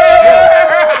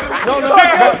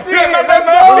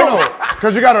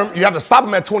 Because you have to stop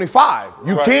him at 25.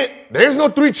 You can't. There's no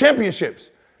 3 championships.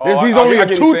 He's only a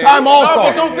 2-time All-Star. No,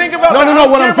 but don't think about No.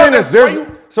 What I'm saying is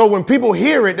So when people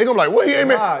hear it, they're gonna be like, "What?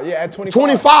 Yeah, at 25.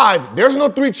 25. There's no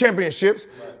 3 championships.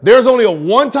 There's only a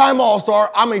 1-time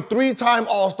All-Star. I'm a 3-time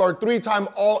All-Star, 3-time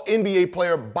All-NBA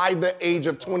player by the age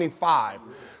of 25.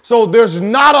 So there's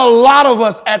not a lot of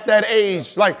us at that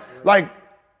age. Like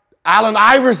Allen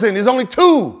Iverson is only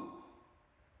 2.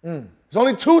 It's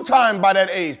only 2-time by that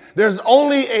age. There's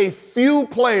only a few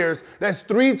players that's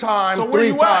 3-time,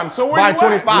 3-time by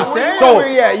 25. But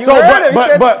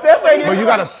you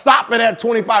got to stop it at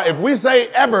 25. If we say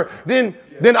ever, then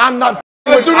I'm not.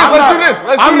 Let's do this.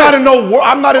 I'm not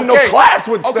in no class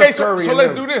with Steph Curry. So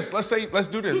let's do this. Let's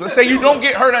say you don't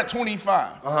get hurt at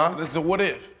 25. This is a what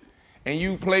if. And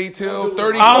you play till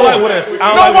 34. I don't like what if.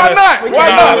 Why not? Why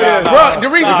not? Bro, the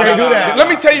reason you can't do that. Let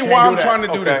me tell you why I'm trying to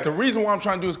do this. The reason why I'm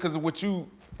trying to do this is because of what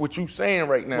you saying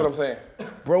right now. What I'm saying?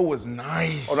 Bro was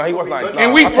nice. Oh no, he was nice.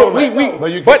 And we that's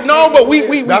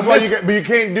why you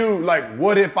can't do like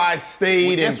what if I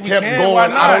stayed and kept going. Why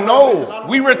not? I don't know.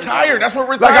 We retired. That's what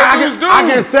retired dudes do. I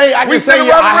can say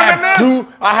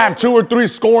I have 2 or 3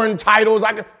 scoring titles.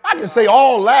 I can say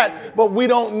all that, but we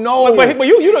don't know. But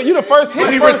you the first hit.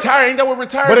 He retired. Ain't that what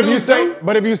retired dudes do?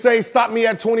 But if you say stop me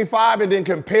at 25 and then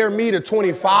compare me to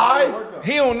 25,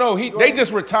 he don't know. They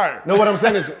just retired. No, what I'm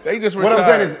saying is they just retired. What I'm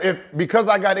saying is because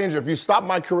I got injured, if you stop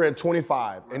my career at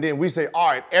 25 and then we say, all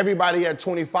right, everybody at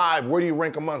 25, where do you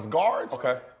rank amongst guards?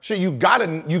 Okay. Shit, you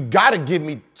gotta give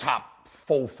me top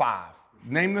 4, 5.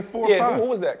 Name the 4 or 5. Yeah, who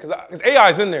was that? Because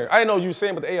AI's in there. I didn't know what you were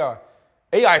saying, but the AI.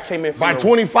 AI came in from by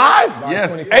 25?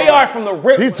 Yes. 25. AI from the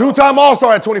rip. He's 2-time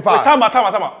All-Star at 25. Wait, time out.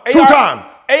 2-time.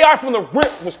 AI from the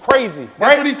rip was crazy. Right?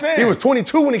 That's what he's saying. He was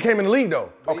 22 when he came in the league, though.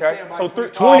 Okay. So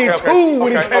 22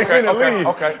 when he came in the league.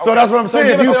 Okay. So that's what I'm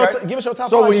saying. Give us your top 5.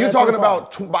 So when you're talking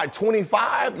about by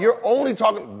 25, you're only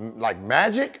talking like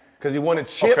Magic, because he won a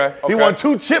chip. Okay. He won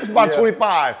 2 chips by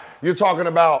 25. You're talking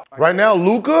about right now,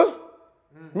 Luka.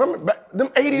 Remember them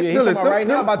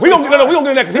 80s? We don't get in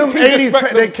that because them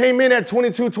 80s, they came in at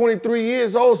 22, 23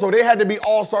 years old, so they had to be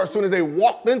all-stars as soon as they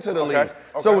walked into the league. Okay.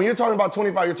 So when you're talking about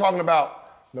 25, you're talking about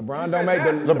LeBron don't make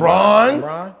the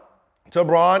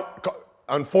LeBron.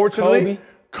 Unfortunately,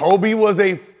 Kobe was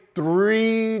a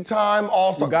 3-time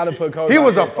All-Star. You gotta put Kobe. He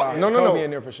was Kobe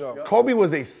in there for sure. Kobe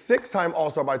was a 6-time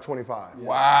All-Star by 25.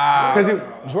 Wow. Because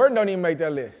Jordan don't even make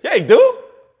that list. Yeah, he do.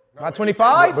 By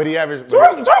 25? But he averaged.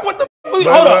 Jordan, what the? Hold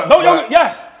up.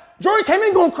 Yes. Jordan came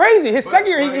in going crazy. His second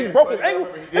year, he broke his ankle.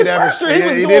 His first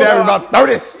year, he did average about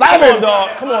 37.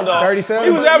 Come on, dog. 37?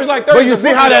 He was averaging like 30. But you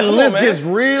see how that list gets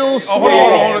real small.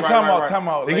 Hold on. Time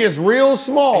out. It gets real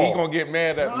small. He gonna get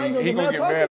mad at me. He gonna get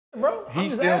mad. Bro, he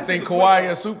still think Kawhi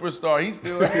a superstar. He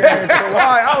still Kawhi.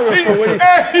 I don't know what he's.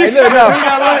 Hey, look, no. He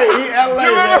LA,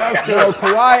 man. That's cool.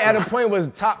 Kawhi at a point was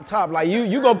top. Like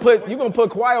you gonna put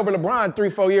Kawhi over LeBron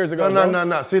 3-4 years ago.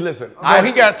 No. See, listen.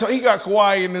 He got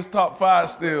Kawhi in this top 5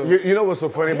 still. You know what's so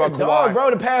funny about Kawhi? Dog,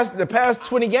 bro, the past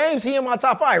 20 games, he in my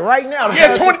top 5 right now.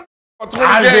 Yeah, 20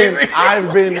 games.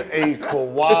 I've been a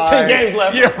Kawhi. There's 10 games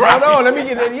left. Yeah, right. Hold on, let me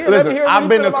get in here. Listen, let me hear I've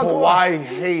been a Kawhi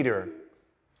hater.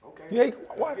 You hate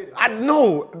Kawhi? I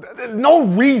know, no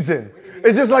reason.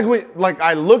 It's just like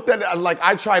I looked at it, like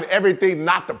I tried everything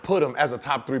not to put him as a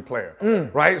top 3 player,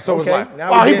 right? So it's like,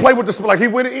 wow, he played with the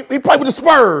he played with the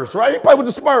Spurs, right? He played with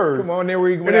the Spurs. Come on, there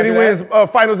we go. And then he wins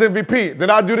Finals MVP. Then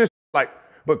I do this but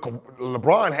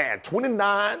LeBron had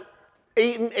 29,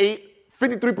 8-8,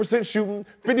 53% shooting,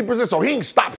 50%. So he ain't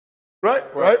stopped, right?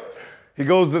 He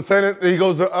goes to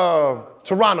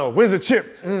Toronto, wins a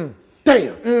chip.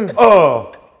 Damn.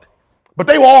 But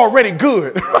they were already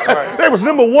good. Right? They was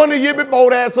number 1 the year before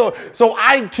that. So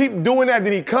I keep doing that.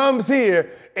 Then he comes here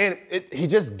and he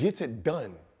just gets it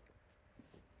done.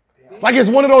 Like it's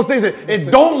one of those things that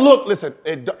it don't look. Listen,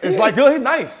 it's like good. He's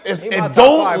nice. It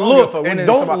don't look.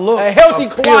 A healthy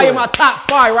Kawhi in my top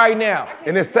 5 right now.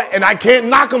 And I can't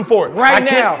knock him for it right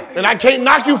now. And I can't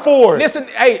knock you for it. Listen,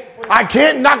 hey, I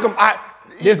can't knock him.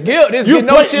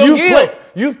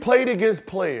 You've played against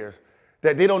players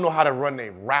that they don't know how to run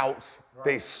their routes.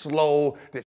 They slow.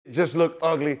 They just look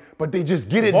ugly, but they just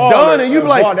get it done. And you be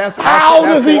like, how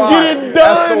does he get it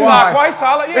done? Quite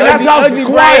solid. Yeah. And that's how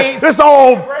Kawhi. It's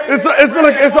all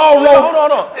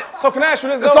Hold on. So can I ask you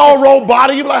this? It's all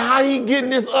robotic. You be like, how he getting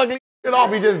this ugly shit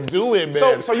off? He just do it,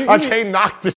 man. So I can't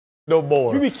knock this no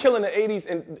more. You be killing the 80s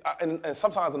and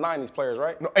sometimes the 90s players,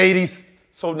 right? No, 80s.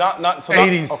 So not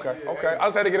 80s. Okay. I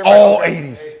just had to get it right. All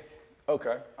 80s.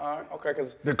 Okay. All right. Okay.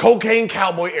 Because the cocaine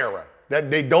cowboy era that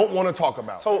they don't want to talk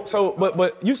about.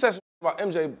 But you said something about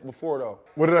MJ before though.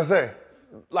 What did I say?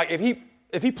 Like if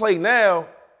he played now,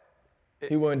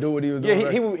 he wouldn't do what he was doing.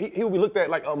 Yeah, he would be looked at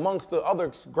like amongst the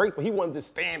other greats, but he wouldn't just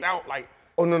stand out like.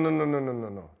 Oh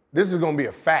no. This is gonna be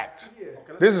a fact.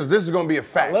 This is gonna be a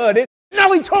fact. I love it. Now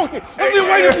we talking. I've been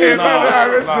waiting for you.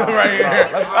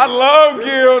 I love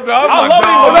Gil, dog. I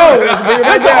love him.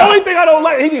 That's the only thing I don't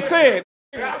like. He be saying.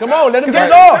 Come on, let him get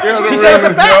it off. He said it's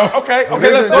a fact. Okay,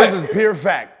 This is pure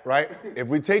fact, right? If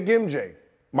we take MJ,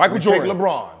 Michael Jordan, take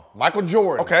LeBron, Michael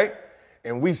Jordan, okay,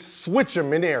 and we switch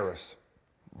them in eras,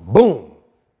 boom.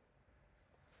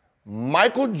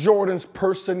 Michael Jordan's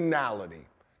personality,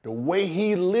 the way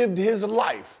he lived his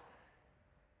life,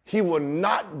 he will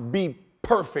not be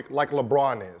perfect like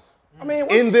LeBron is. I mean,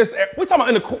 in this, we talking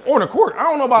about on the court. I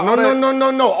don't know about no.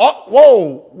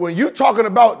 Whoa, when you talking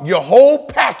about your whole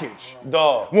package,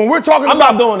 dog. When we're talking I'm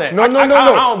about not doing that. No. I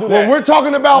don't do that. When we're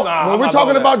talking about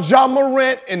that. Ja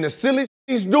Morant and the silly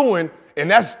he's doing,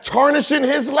 and that's tarnishing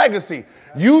his legacy.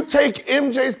 You take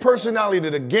MJ's personality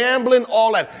to the gambling,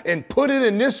 all that, and put it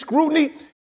in this scrutiny.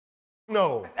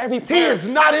 No, that's every player. He is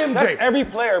not MJ. That's every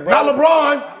player, bro. Not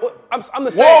LeBron. I'm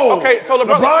the same. Whoa. Okay, so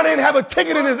LeBron didn't have a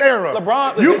ticket in his era.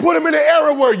 LeBron, you put him in an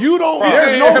era where you don't.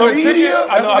 There's no media.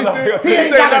 I know. He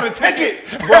ain't got a ticket,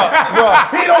 bro.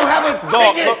 He don't have a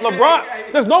ticket. LeBron,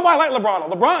 there's nobody like LeBron.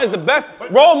 LeBron is the best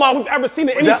role model we've ever seen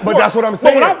in any sport. But that's what I'm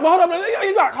saying.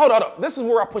 Hold up. This is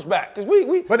where I push back because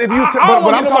we. But if you,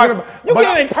 but I'm talking about, you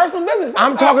get in personal business.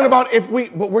 I'm talking about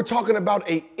but we're talking about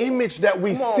a image that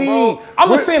we see. Bro. I'm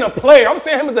just saying a player. I'm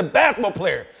saying him as a basketball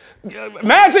player.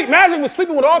 Magic was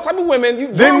sleeping with all type of women.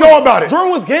 Didn't know about it.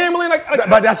 Jordan was gambling.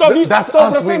 But that's us.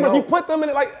 I'm saying, if you put them in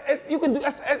it, you can do.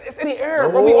 It's any era,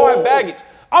 bro. We all have baggage.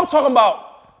 I'm talking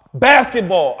about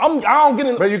basketball. I don't get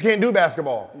in. But you can't do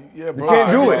basketball. Yeah, bro. You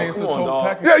can't do it. Come on,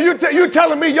 dog. Yeah, you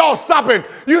telling me y'all stopping?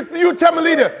 You telling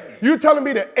me the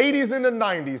 80s and the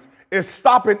 90s is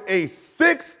stopping a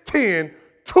 6'10",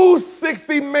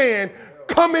 260 man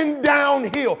coming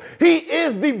downhill. He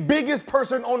is the biggest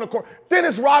person on the court.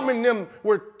 Dennis Rodman and them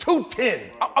were 210.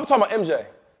 I'm talking about MJ.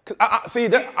 I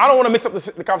don't want to mix up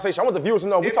the conversation. I want the viewers to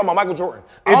know we're talking about Michael Jordan.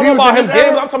 I don't know about him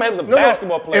gambling. I'm talking about him as a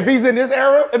basketball player. If he's in this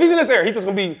era? If he's in this era, he's just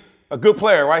going to be a good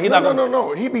player, right?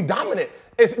 No. He'd be dominant.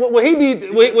 Will he be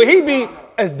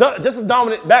just as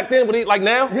dominant back then? Would he like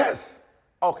now? Yes.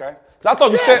 Okay. Because I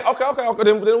thought you said, okay.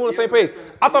 Then we're on the same page.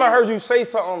 I thought I heard you say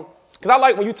something. Because I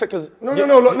like when you take, No.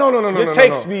 Your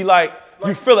takes be like,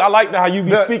 you feel it. I like how you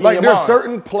be speaking your mind. There's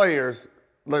certain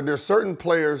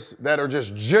players, that are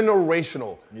just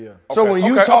generational. Yeah. So when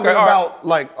you talking about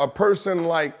like a person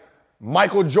like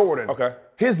Michael Jordan,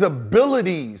 his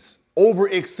abilities over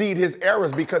exceed his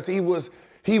eras because he was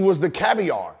the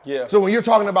caviar. Yeah. So when you're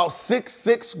talking about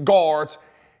 6'6" guards,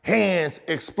 hands,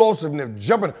 explosiveness,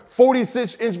 jumping,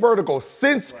 46-inch verticals,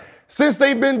 since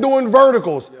they've been doing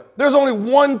verticals, there's only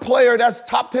one player that's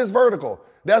topped his vertical.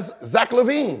 That's Zach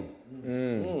LaVine.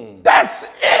 That's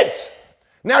it.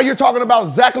 Now you're talking about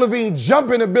Zach LaVine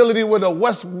jumping ability with a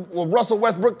Russell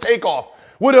Westbrook takeoff,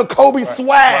 with a Kobe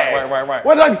swag. Right.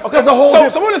 Well, that's a whole.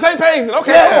 So we're on the same page then.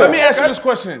 Okay. Yeah. Let me ask you this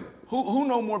question: Who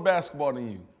know more basketball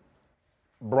than you?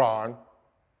 Bron.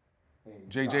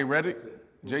 JJ Redick?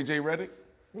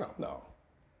 No.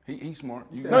 He's smart.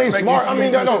 No, he's smart. I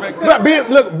mean, no.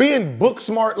 Being book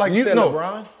smart, like you know.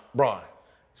 LeBron? Bron.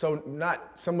 So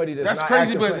not somebody that's not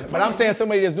crazy, active, but I'm saying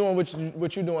somebody that's doing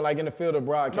what you're doing, like in the field of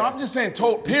broadcast. No, I'm just saying,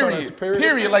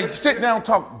 period. Like sit down,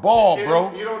 talk ball,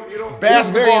 bro. You don't.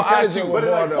 Basketball intelligent with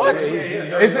ball, though. What?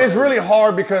 It's really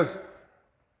hard because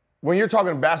when you're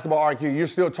talking basketball IQ, you're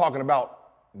still talking about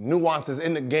nuances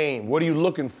in the game. What are you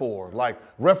looking for? Like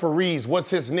referees, what's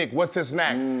his nick? What's his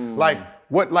knack? Like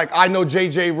I know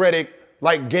JJ Redick,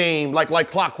 like game, like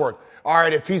clockwork. All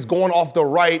right, if he's going off the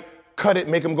right, cut it,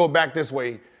 make him go back this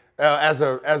way. As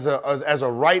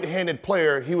a right-handed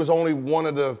player, he was only one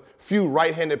of the few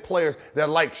right-handed players that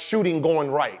liked shooting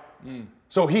going right.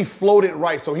 So he floated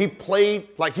right. So he played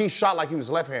like he shot like he was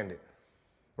left-handed,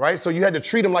 right? So you had to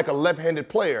treat him like a left-handed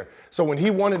player. So when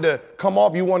he wanted to come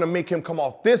off, you want to make him come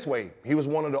off this way. He was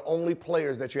one of the only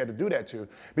players that you had to do that to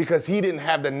because he didn't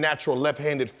have the natural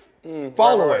left-handed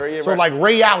follower. So like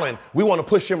Ray Allen, we want to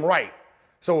push him right.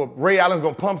 So Ray Allen's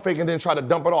going to pump fake and then try to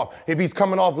dump it off. If he's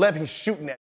coming off left, he's shooting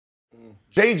at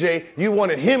JJ, you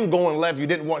wanted him going left, you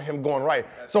didn't want him going right.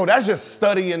 So that's just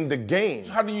studying the game.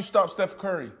 So how do you stop Steph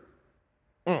Curry?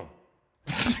 How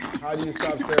do you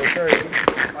stop Steph Curry?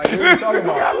 Like, what are you talking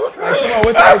about? Like, come on,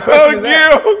 what type of question is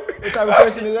that? What type of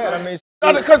question is that? I mean,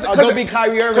 I'll go be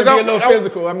Kyrie Irving, be a little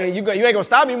physical. I mean, you ain't going to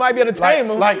stop me. You might be able to tame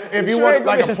him. Like if you want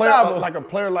like a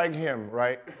player like him,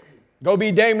 right? Go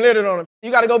be Dame Lillard on him. You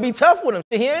got to go be tough with him.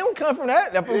 He ain't gonna come from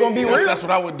that. That's gonna be real. That's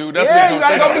what I would do. You got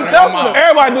to go be tough with him.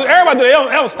 Everybody do.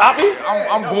 They don't stop you.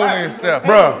 I'm bullying Steph.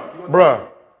 Bruh.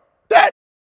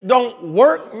 don't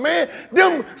work, man.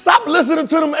 Stop listening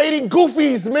to them 80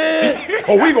 goofies, man.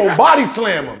 Or we gonna body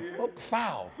slam them.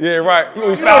 Foul. Yeah, right. You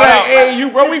know that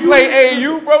AAU, bro. We play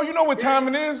AAU, bro. You know what time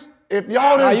it is? If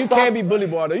y'all didn't you stop, can't be bully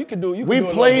ball though. You can do. We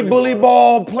played bully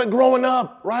ball growing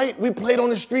up, right? We played on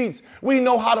the streets. We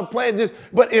know how to play this.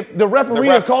 But if the referee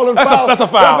is calling foul, that's a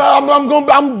foul.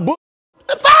 I'm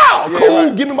foul. Yeah, cool,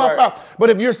 right, give me my foul. But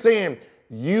if you're saying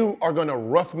you are gonna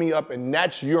rough me up and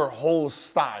that's your whole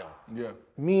style,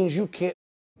 means you can't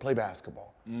play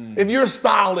basketball. If your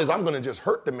style is I'm gonna just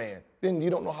hurt the man, then you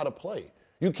don't know how to play.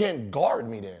 You can't guard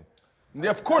me then.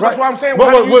 Yeah, of course, that's what I'm saying.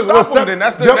 Why do you stop him then?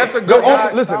 That's a good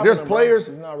guy. Listen, there's players.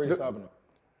 He's not really stopping him.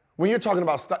 When you're talking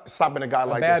about stopping a guy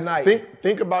like this,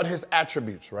 think about his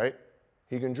attributes, right?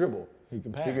 He can dribble. He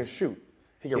can pass. He can shoot.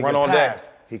 He can run all day.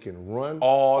 He can run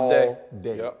all day.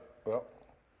 Yep.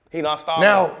 He not stopping.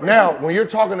 Now, when you're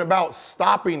talking about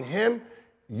stopping him,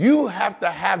 you have to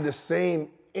have the same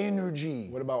energy.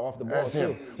 What about off the ball as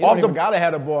him? Too? He don't even gotta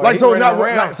have the ball. Like He so, running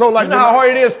around. like you know how hard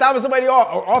it is stopping somebody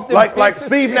off the like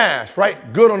Steve Nash,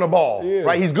 right? Good on the ball,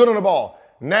 right? He's good on the ball.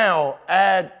 Now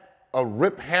add a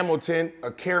Rip Hamilton,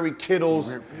 a Kerry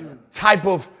Kittles type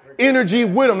of energy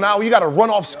with him. Now you got to run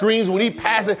off screens when he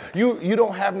passes. You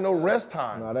don't have no rest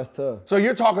time. No, that's tough. So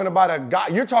you're talking about a guy.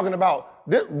 You're talking about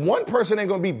this, one person ain't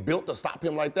gonna be built to stop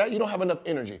him like that. You don't have enough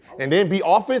energy. And then be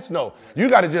offense. No, you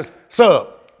got to just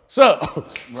sub. Double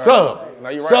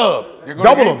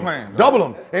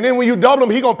him. And then when you double him,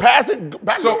 he gonna pass it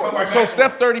back. So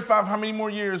Steph 35, how many more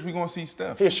years we gonna see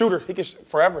Steph? He a shooter. He can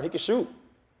forever. He can shoot.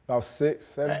 About 6,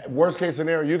 7. Worst case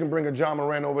scenario, you can bring a John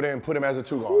Moran over there and put him as a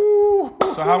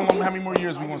 2-guard. So how many more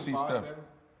years we gonna see Steph?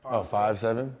 5,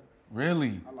 7.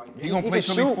 Really? He gonna play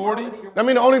till he's 40? I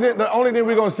mean, the only thing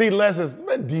we're gonna see less is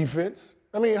defense.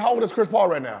 I mean, how old is Chris Paul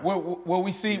right now? Will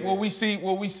we see LeBron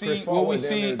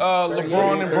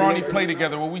and Bronny play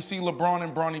together? Will we see LeBron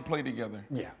and Bronny play together?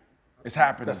 Yeah. It's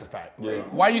happening. That's a fact. Yeah.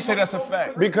 Why you say that's a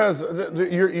fact? Because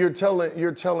you're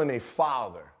telling a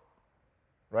father,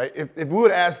 right? If we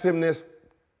would have asked him this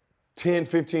 10,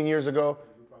 15 years ago,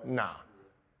 nah.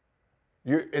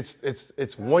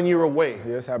 It's 1 year away.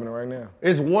 Yeah, it's happening right now.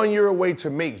 It's 1 year away to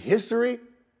make history.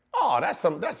 Oh,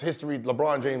 that's history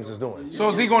LeBron James is doing. So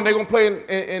they gonna play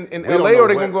in LA or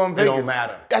they gonna go in Vegas? It don't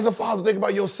matter. As a father, think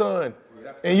about your son.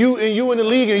 And you in the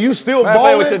league and you still balling.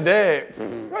 Play with your dad.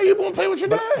 Right, you gonna play with your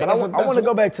dad. But I want to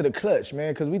go back to the clutch,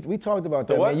 man, because we talked about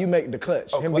that, man. You make the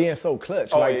clutch, him being so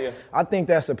clutch. I think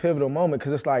that's a pivotal moment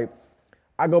because it's like,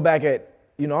 I go back at,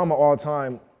 I'm an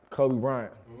all-time Kobe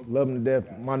Bryant. Love him to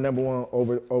death, my number one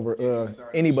over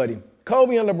anybody.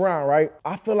 Kobe and LeBron, right?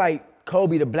 I feel like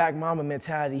Kobe, the black mama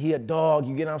mentality, he a dog,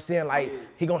 you get what I'm saying? Like,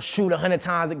 he gonna shoot 100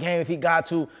 times a game if he got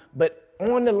to, but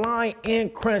on the line in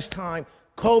crunch time,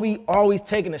 Kobe always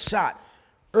taking a shot.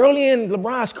 Early in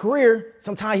LeBron's career,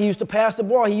 sometimes he used to pass the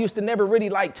ball. He used to never really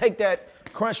take that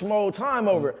crunch mode time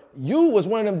over. You was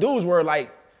one of them dudes where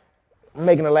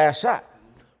making the last shot.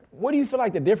 What do you feel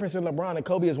like the difference in LeBron and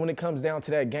Kobe is when it comes down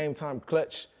to that game time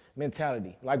clutch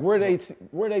mentality? Like where they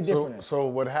different at? So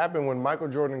what happened when Michael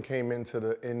Jordan came into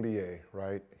the NBA,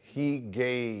 right? He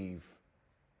gave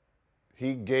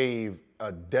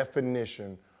a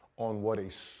definition on what a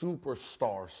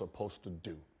superstar is supposed to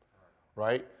do,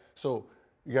 right? So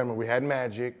you got to remember, we had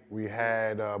Magic, we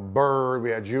had Bird, we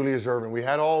had Julius Erving, we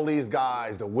had all these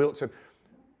guys, the Wilts.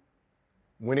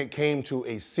 When it came to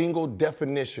a single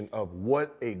definition of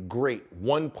what a great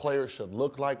one player should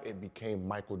look like, it became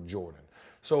Michael Jordan.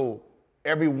 So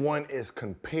everyone is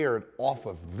compared off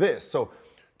of this. So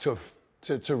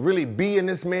to really be in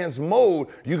this man's mode,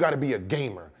 you got to be a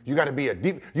gamer. You got to be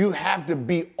you have to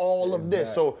be all of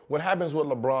this. So what happens with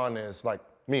LeBron is like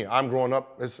me, I'm growing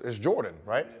up, it's Jordan,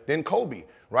 right? Then Kobe,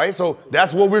 right? So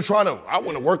that's what we're I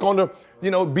want to work on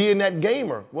being that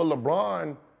gamer. Well,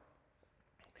 LeBron,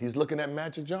 he's looking at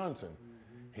Magic Johnson.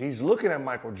 He's looking at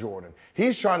Michael Jordan.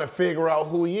 He's trying to figure out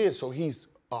who he is. So he's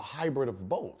a hybrid of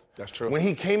both. That's true. When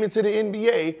he came into the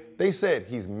NBA, they said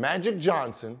he's Magic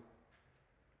Johnson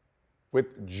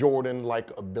with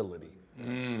Jordan-like ability,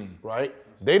 right?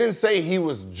 They didn't say he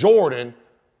was Jordan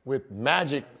with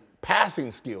Magic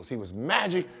passing skills. He was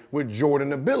Magic with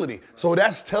Jordan ability. So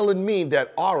that's telling me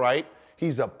that, all right,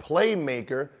 he's a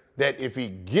playmaker that if he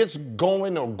gets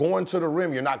going or going to the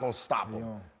rim, you're not going to stop him.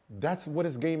 Yeah. That's what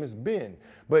his game has been.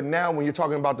 But now when you're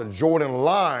talking about the Jordan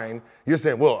line, you're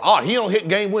saying, well, he don't hit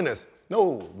game winners.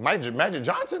 No, Magic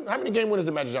Johnson? How many game winners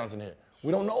did Magic Johnson hit?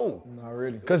 We don't know. Not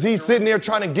really. Because he's sitting there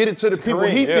trying to get it to the people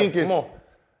he think is,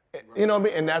 you know what I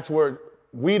mean? And that's where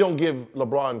we don't give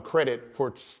LeBron credit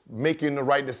for making the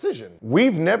right decision.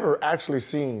 We've never actually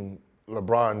seen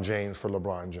LeBron James for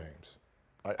LeBron James.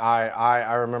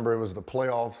 I remember it was the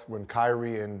playoffs when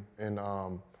Kyrie and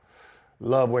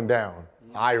Love went down.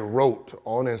 I wrote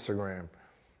on Instagram,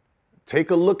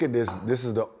 take a look at this. This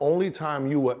is the only time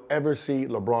you will ever see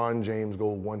LeBron James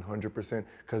go 100%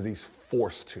 because he's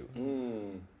forced to.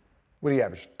 What do you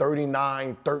average?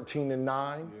 39, 13, and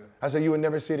 9? Yeah. I said you would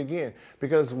never see it again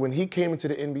because when he came into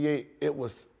the NBA,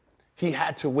 he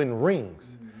had to win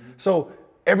rings. So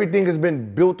everything has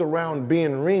been built around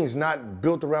being rings, not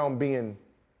built around being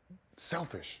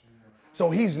selfish. So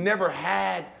he's never,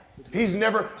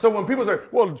 so when people say,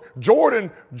 well,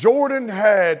 Jordan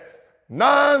had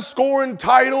 9 scoring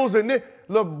titles and then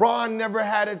LeBron never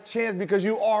had a chance because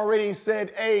you already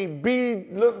said, hey, be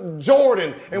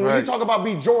Jordan. And when you talk about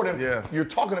be Jordan, you're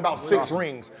talking about 6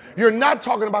 rings. You're not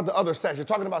talking about the other stats. You're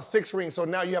talking about 6 rings. So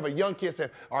now you have a young kid saying,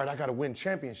 all right, I got to win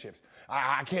championships.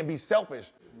 I can't be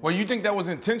selfish. Well, you think that was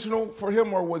intentional for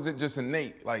him or was it just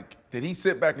innate? Like, did he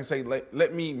sit back and say,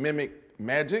 let me mimic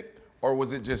Magic? Or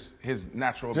was it just his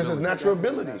natural ability? Just his natural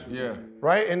ability. Yeah.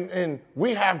 Right? And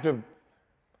we have to.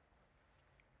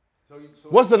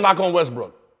 What's the knock on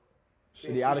Westbrook?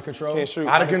 Is he out of control? Can't shoot.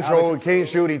 Out of control, can't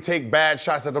shoot, he take bad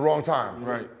shots at the wrong time.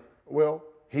 Right. Well,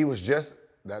 he was just,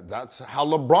 that's how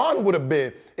LeBron would have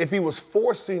been if he was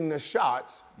forcing the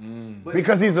shots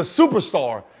because he's a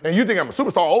superstar. And you think I'm a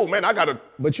superstar, oh man, I gotta.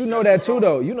 But you know that too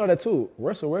though,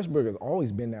 Russell Westbrook has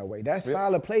always been that way. That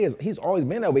style of play, he's always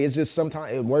been that way. It's just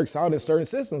sometimes it works out in certain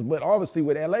systems, but obviously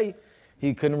with LA,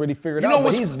 he couldn't really figure it out,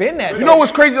 but he's been that. You know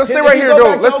what's crazy? Let's stay right here,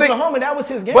 though. Let's stay. Oklahoma, that was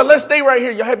his game. But let's stay right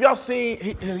here. Have y'all seen?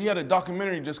 He had a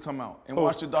documentary just come out and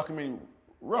watched the documentary.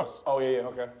 Russ. Oh yeah,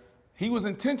 okay. He was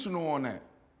intentional on that.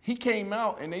 He came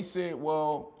out and they said,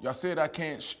 "Well, y'all said I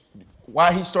can't."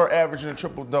 Why he start averaging a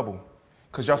triple double?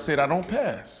 Because y'all said I don't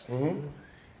pass.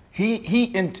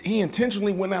 He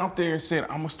intentionally went out there and said,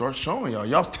 "I'm gonna start showing y'all.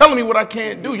 Y'all telling me what I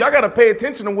can't do. Y'all gotta pay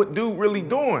attention to what dude really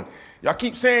doing." Y'all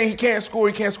keep saying he can't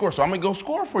score, so I'm gonna go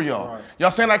score for y'all. Right. Y'all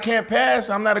saying I can't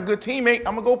pass, I'm not a good teammate,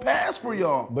 I'm gonna go pass for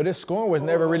y'all. But his scoring was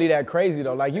never really that crazy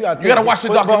though. Like you gotta watch the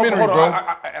documentary, bro.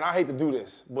 And I hate to do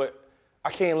this, but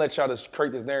I can't let y'all just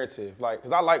create this narrative, like,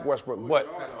 cause I like Westbrook, but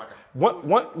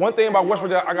one thing about Westbrook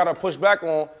that I gotta push back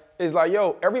on is like,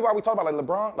 yo, everybody we talk about like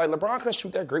LeBron couldn't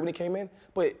shoot that great when he came in,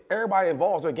 but everybody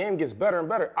involved, their game gets better and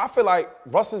better. I feel like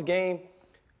Russ's game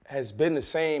has been the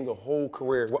same the whole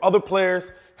career, where other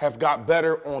players have got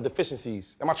better on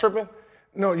deficiencies. Am I tripping?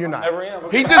 No, you're not. Never am.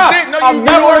 He just did. No, you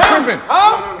are tripping.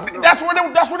 Huh? That's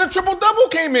where the triple double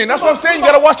came in. That's what I'm saying. You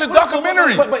gotta watch the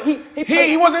documentary. But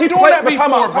he wasn't doing that before,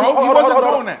 bro. He wasn't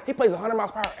doing that. He plays 100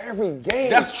 miles per hour every game.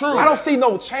 That's true. I don't see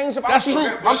no change. That's true.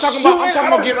 I'm talking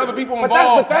about getting other people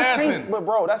involved. But that's changing. But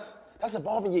bro, that's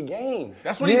evolving your game.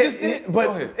 That's what he just did.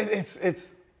 But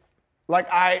it's like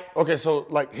so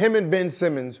like him and Ben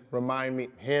Simmons remind me,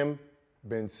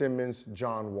 Ben Simmons,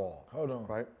 John Wall. Hold on.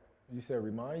 Right? You said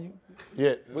remind you?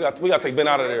 Yeah. We got to take Ben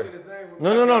out of there.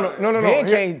 No.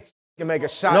 Ben can make a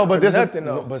shot. No, but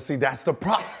but see, that's the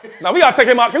problem. Now we got to take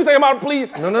him out. Can we take him out,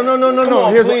 please?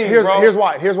 No. Here's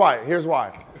why.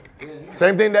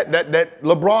 Same thing that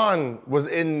LeBron was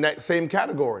in that same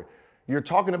category. You're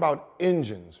talking about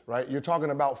engines, right? You're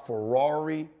talking about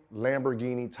Ferrari,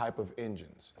 Lamborghini type of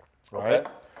engines, right? Okay.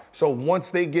 So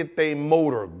once they get their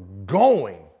motor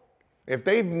going, if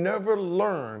they've never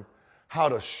learned how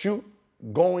to shoot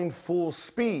going full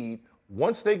speed,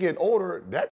 once they get older,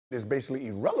 that is basically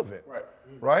irrelevant,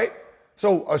 right?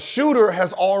 So a shooter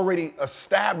has already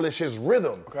established his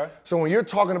rhythm. Okay. So when you're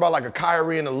talking about like a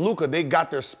Kyrie and a Luka, they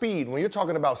got their speed. When you're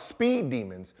talking about speed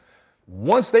demons,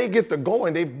 once they get to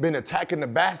going, they've been attacking the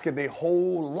basket their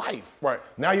whole life. Right.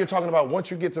 Now you're talking about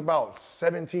once you get to about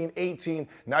 17, 18,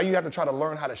 now you have to try to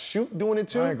learn how to shoot doing it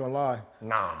too. I ain't gonna lie.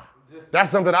 Nah. That's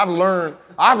something I've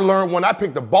learned when I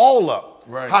pick the ball up,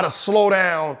 how to slow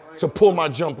down to pull my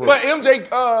jumper. But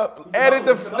MJ added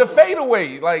the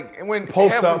fadeaway, like when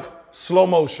post up, slow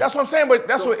motion. That's what I'm saying. But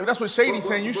that's what Shady's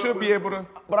saying. You should be able to.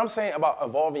 But I'm saying about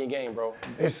evolving your game, bro.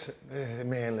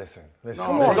 Man, listen.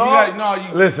 Come on,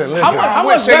 dog. Listen. How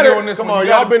much better on this? Come on,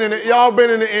 y'all been in the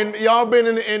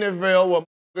NFL. Well,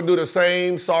 can do the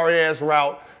same sorry ass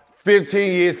route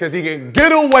 15 years because he can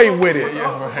get away with it.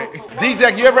 Yeah, right.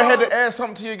 Djax, you ever had to add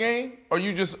something to your game? Or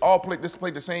you just all played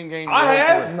the same game? I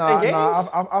have.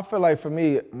 I feel like for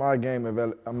me, my game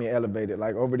elevated.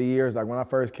 Like over the years, like when I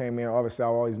first came in, obviously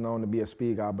I've always known to be a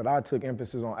speed guy, but I took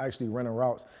emphasis on actually running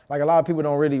routes. Like a lot of people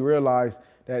don't really realize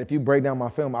that if you break down my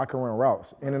film, I can run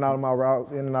routes. In and out of my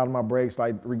routes, in and out of my breaks,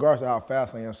 like regardless of how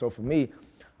fast I am. So for me,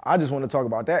 I just want to talk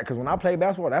about that because when I play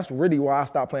basketball, that's really why I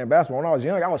stopped playing basketball. When I was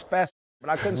young, I was fast. But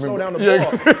I couldn't slow down the ball.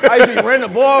 I used to be running the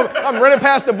ball. I'm running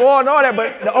past the ball and all that.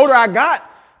 But the older I got,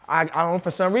 I don't,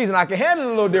 for some reason, I can handle it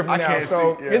a little different I now. can't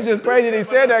So see, yeah. it's just crazy that he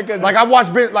said that because Like I've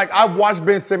watched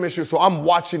Ben Simmons shoot, so I'm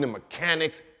watching the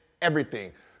mechanics,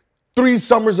 everything. 3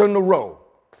 summers in a row,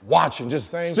 watching, just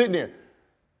sitting there,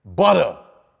 butter.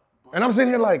 And I'm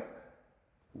sitting here like,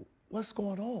 what's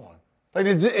going on? Like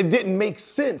it didn't make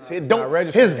sense. His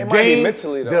game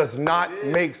does not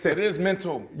make sense. It is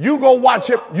mental. You go watch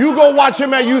him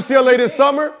at UCLA this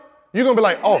summer, you're gonna be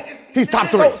like, oh, he's top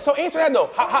 3. So answer that though.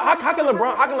 How can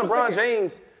LeBron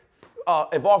James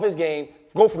evolve his game,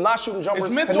 go from not shooting jumpers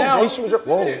It's mental, to now bro. he's shooting jumpers?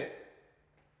 Whoa.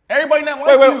 Everybody not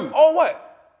like you. Oh, what?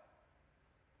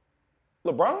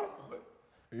 LeBron?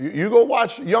 You go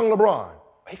watch young LeBron.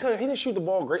 He didn't shoot the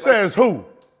ball great. Says who?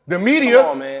 The media.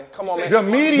 Come on, man. The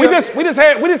media. We just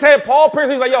had Paul Pierce.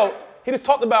 He's like, yo, he just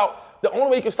talked about the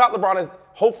only way you can stop LeBron is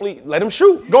hopefully let him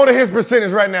shoot. Go to his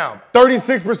percentage right now.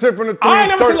 36% from the 3. I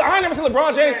ain't never seen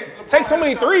LeBron James take so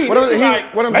many threes. What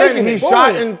I'm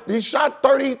saying, he shot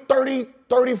 30,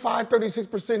 35,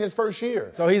 36% his first year.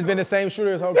 So he's been the same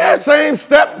shooter his whole Yeah, career? same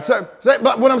step.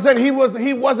 But what I'm saying, he wasn't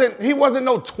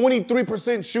no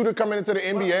 23% shooter coming into the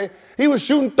NBA. He was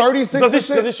shooting 36%.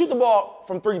 Does he shoot the ball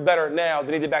from 3 better now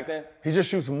than he did back then? He just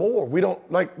shoots more. We don't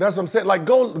like. That's what I'm saying. Like,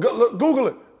 go look, Google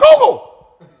it. Google.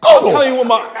 I'm telling you what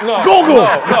my Google.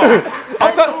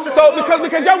 So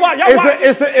because y'all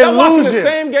It's the y'all watching illusion. the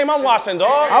same game I'm watching,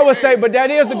 dog. I would say, but that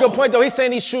is a good point, though. He's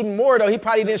saying he's shooting more, though. He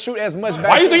probably didn't shoot as much back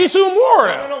Why you think he's shooting more?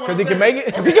 Because he can make it?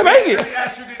 Because he can make it.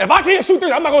 If I can't shoot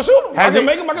 3, I'm not gonna shoot him. I can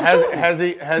make him. I can shoot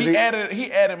him.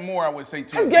 He added more, I would say,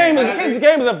 to His game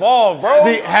is evolved, bro.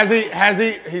 He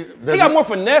got more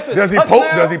finesse. Does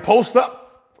he post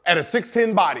up at a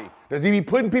 6'10" body? Does he be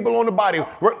putting people on the body?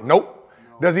 Nope.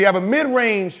 Does he have a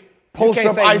mid-range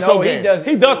post-up ISO game?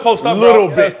 He does post up, little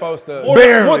bro. bit.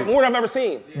 Barely. More than I've ever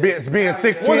seen. Being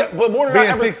 6'10", More than I've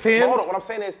ever 6'10". Hold on. What I'm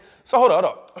saying is, so hold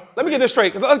up. Let me get this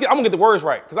straight. I'm gonna get the words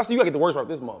right. Because I see you gotta get the words right with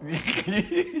this moment.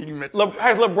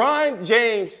 Has LeBron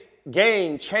James'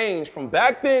 game changed from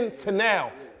back then to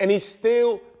now, and he's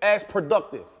still as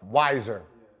productive? Wiser.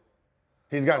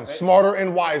 He's gotten smarter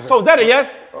and wiser. So is that a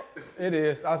yes? It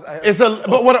is.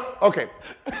 Okay.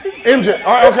 MJ.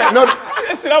 All right. Okay. No.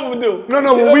 That's what I'm gonna do.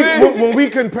 No.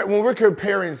 When we're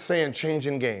comparing, saying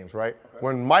changing games, right?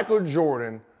 When Michael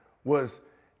Jordan was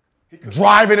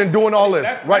driving and doing all this,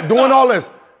 all this.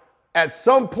 At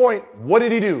some point, what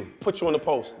did he do? Put you in the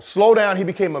post. Slow down. He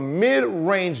became a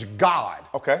mid-range god.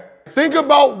 Okay. Think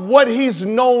about what he's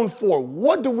known for.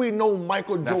 What do we know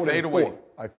Michael Jordan for?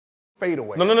 Fade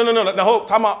away. No,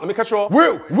 time out. Let me cut you off.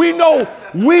 We know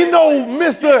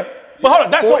Mr. But hold on,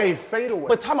 that's for a fadeaway.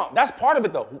 But time out. That's part of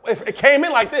it though. If it came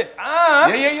in like this, Yeah.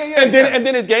 and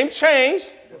then his game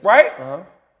changed, right?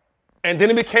 And then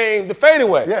it became the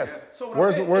fadeaway. Yes.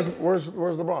 Where's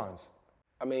LeBron's?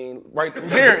 I mean, right. It's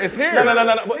here. No.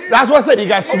 That's what I said. He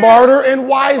got smarter and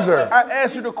wiser. I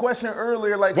asked you the question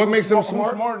earlier, like what makes him smart?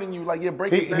 Who's smarter than you? Like,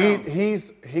 break it down.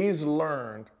 He's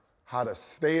learned how to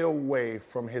stay away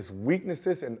from his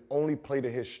weaknesses and only play to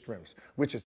his strengths,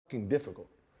 which is fucking difficult.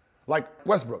 Like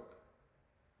Westbrook.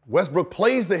 Westbrook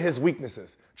plays to his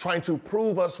weaknesses, trying to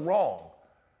prove us wrong.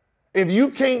 If you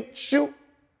can't shoot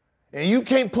and you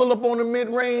can't pull up on the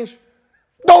mid-range,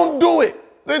 don't do it.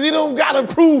 Then you don't gotta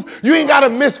prove, you ain't gotta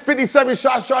miss 57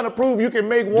 shots trying to prove you can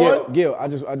make one. Gil, I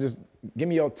just give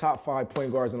me your top 5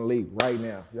 point guards in the league right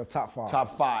now. Your top 5.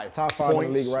 Top 5. Top 5 in the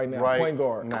league right now. Point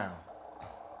guard. Now.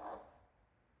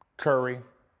 Curry,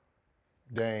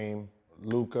 Dame,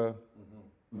 Luka.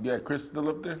 You got Chris still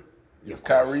up there? Yeah,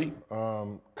 Kyrie.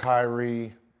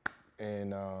 Kyrie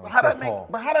and Chris Paul.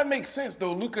 But how that make sense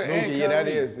though? Luka and Kyrie. Yeah, that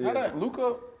is. Yeah.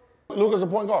 Luka's a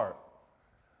point guard.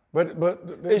 But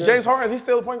is James Harden? Is he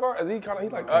still a point guard? Is he kind of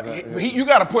you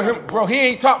got to put him, bro. He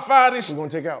ain't top 5 this. Who's gonna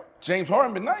take out? James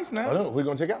Harden been nice now. I don't know. Who you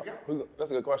gonna take out?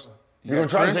 That's a good question. You're gonna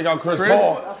try to take out Chris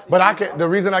Paul. But the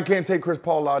reason I can't take Chris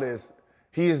Paul out is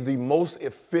he is the most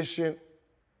efficient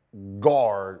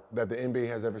guard that the NBA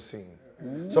has ever seen.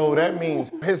 So that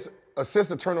means his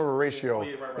assist-to-turnover ratio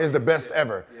is the best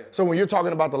ever. So when you're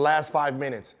talking about the last 5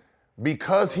 minutes,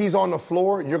 because he's on the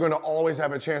floor, you're going to always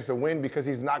have a chance to win because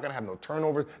he's not going to have no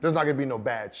turnovers. There's not going to be no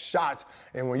bad shots.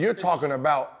 And when you're talking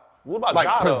about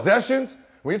possessions,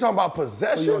 when you're talking about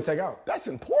possessions, who you gonna take out? That's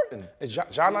important. Is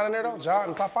Ja not in there though? Ja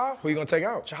in the top 5? Who you gonna take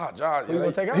out? Ja. Who you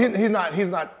gonna take out?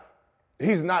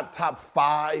 He's not top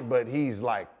 5, but he's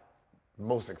like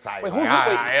most exciting.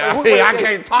 I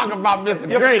can't talk about Mr.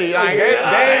 Grady.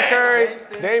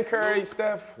 Dame Curry,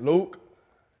 Steph,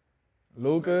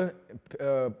 Luka,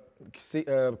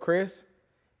 Chris,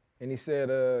 and he said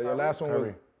your last one was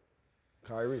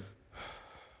Kyrie.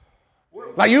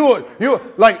 Like you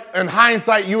like in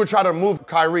hindsight, you would try to move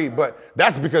Kyrie, but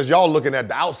that's because y'all looking at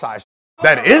the outside.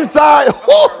 That inside,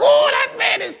 that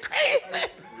man is crazy.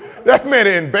 That man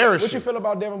is embarrassing. What you feel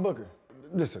about Devin Booker?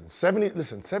 Listen,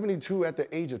 72 at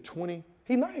the age of 20.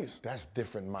 He nice. That's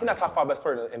different mindset. He's not top 5 best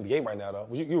player in the NBA right now, though.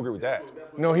 You agree with that?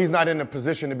 No, he's not in a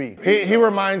position to be. He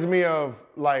reminds me of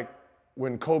like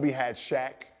when Kobe had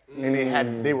Shaq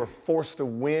and they were forced to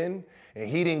win and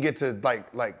he didn't get to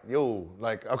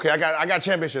okay, I got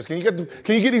championships. Can you get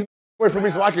these away from me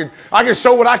so I can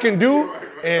show what I can do?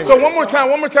 And so one more time,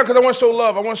 because I want to show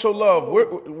love. I want to show love.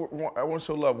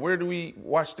 Where do we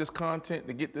watch this content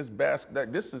to get this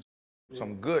this is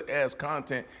some good ass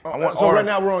content. Right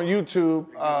now we're on YouTube,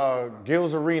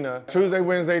 GILL's Arena. Tuesday,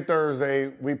 Wednesday,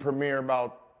 Thursday, we premiere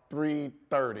about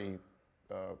 3:30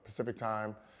 Pacific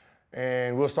time.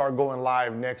 And we'll start going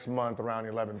live next month around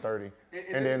 11:30.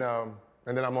 And then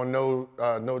I'm on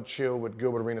No Chill with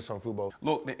Gilbert Arenas on Fubo.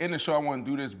 Look, to end the show, I want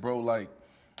to do this, bro. Like,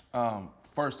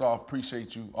 first off,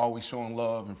 appreciate you always showing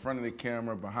love in front of the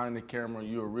camera, behind the camera.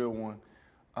 You're a real one.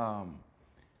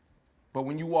 But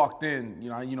when you walked in, you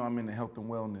know I'm into health and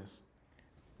wellness.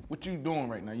 What you doing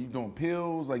right now? You doing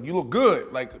pills? Like, you look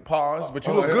good. Like, pause, but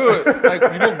you look good. Like,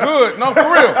 you look good. No, for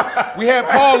real. We had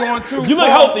Paul on, too. You look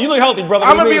healthy. You look healthy, brother.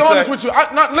 I'm going to be honest with you.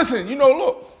 Listen,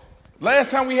 look.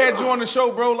 Last time we had you on the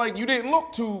show, bro, like, you didn't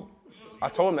look too. I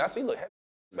told him that. I see you look heavy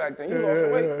back then. You lost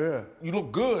some weight. Yeah. You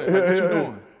look good. Like, what you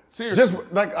doing? Seriously.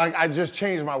 Just, I just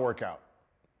changed my workout.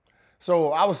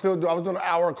 So I was doing an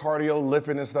hour of cardio,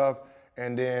 lifting and stuff.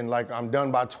 And then, like, I'm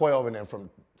done by 12, and then from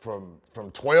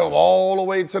 12 all the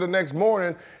way to the next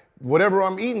morning, whatever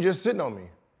I'm eating just sitting on me,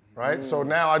 right? So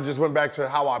now I just went back to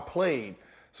how I played.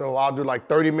 So I'll do like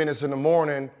 30 minutes in the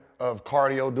morning of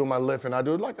cardio, do my lift, and I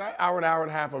do like an hour and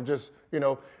a half of just,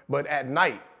 but at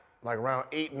night, like around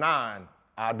 8, 9,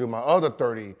 I'll do my other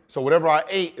 30. So whatever I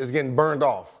ate is getting burned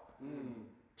off.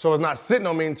 So it's not sitting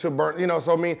on me until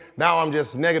so now I'm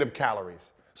just negative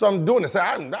calories. So I'm doing this,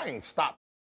 I ain't stopped.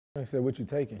 He said, what you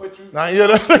taking? He said,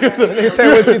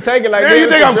 what you taking? Like, you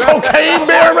think I'm cocaine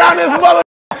bear around this mother?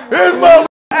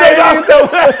 Hey,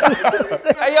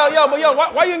 yo,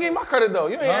 why you ain't getting my credit though?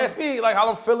 You ain't ask me like how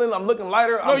I'm feeling. I'm looking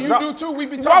lighter. No, you do too. We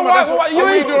be talking about that. You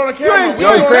ain't do it on the camera. You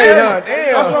ain't saying that.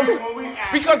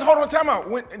 Damn. Because hold on, time out.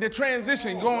 When the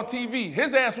transition, go on TV.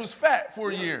 His ass was fat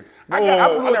for a year.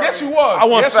 Yes, you was. I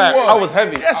wasn't fat. I was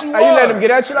heavy. Yes, you was. You let him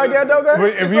get at you like that, though, guy?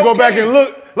 If you go back and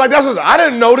look, like that's what I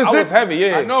didn't notice it. I was heavy,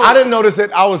 yeah. I know. I didn't notice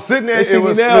it. I was sitting there. They see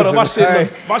me now, though. My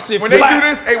shit. When they do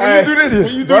this, when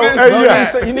you do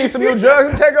this, you need some new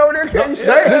drugs to take over there? Can you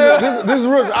stay? This is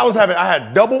real. I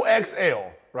had double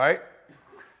XL, right?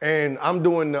 And I'm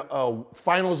doing the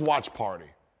finals watch party.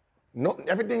 No,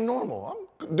 everything normal.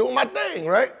 I'm doing my thing,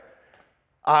 right?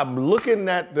 I'm looking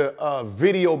at the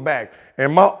video back,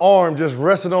 and my arm just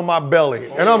resting on my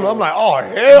belly. And I'm like, oh,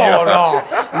 hell no.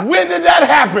 When did that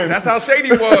happen? That's how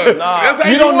Shady was. Nah. That's how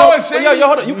you was, Shady.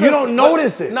 You don't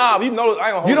notice it. Nah, you notice. I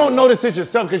ain't gonna hold you don't notice it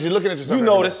yourself because you're looking at yourself. You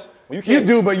notice. You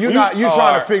do, but you're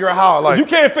trying to figure out how. Like, you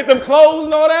can't fit them clothes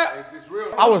and all that. It's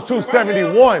real. I was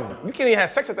 271. You can't even have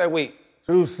sex at that weight.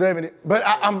 270, but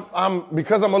I'm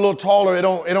because I'm a little taller. It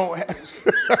don't. No,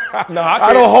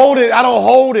 I don't hold it. I don't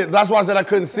hold it. That's why I said I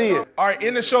couldn't see it. All right,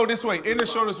 end the show this way.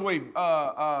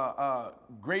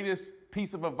 Greatest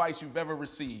piece of advice you've ever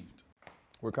received.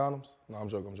 Wear condoms? No, I'm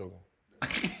joking.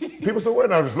 People still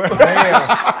wearing them.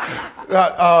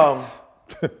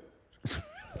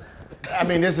 I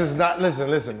mean, this is not.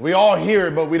 Listen. We all hear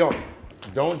it, but we don't.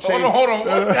 Don't chase. Hold on.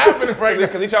 What's happening right now?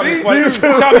 Because he trying to be funny. He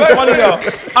trying to be funny though.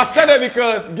 I said that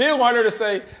because Gil wanted her to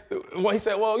say, he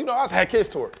said, well, I had kids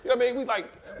tour. You know what I mean?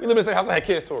 We live in the same house. I had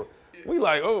kids tour. We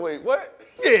like, oh wait, what?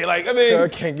 Yeah, like I mean,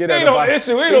 can't get ain't no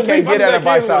issue. Ain't no beef. Can't get that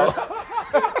advice out.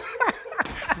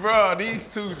 Bro,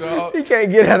 these two, dog. He can't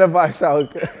get that advice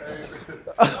out.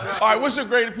 All right, what's your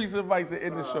greatest piece of advice to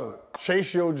end the show?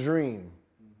 Chase your dream,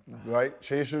 right?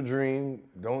 Chase your dream.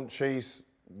 Don't chase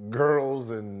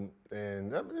girls and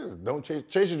don't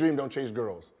chase your dream. Don't chase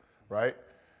girls, right?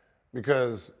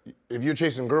 Because if you're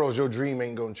chasing girls, your dream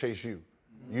ain't gonna chase you.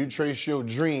 You chase your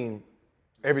dream,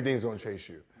 everything's gonna chase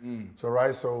you. So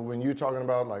right, so when you're talking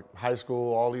about like high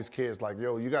school, all these kids, like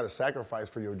yo, you got to sacrifice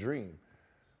for your dream.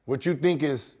 What you think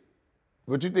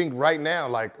right now,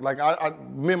 like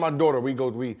me and my daughter, we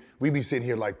be sitting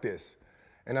here like this,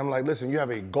 and I'm like, listen, you have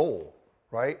a goal,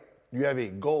 right? You have a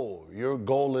goal. Your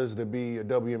goal is to be a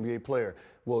WNBA player.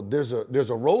 Well, there's a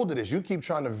road to this. You keep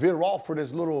trying to veer off for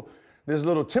this little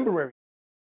temporary.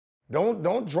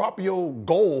 Don't drop your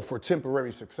goal for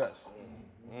temporary success.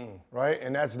 right?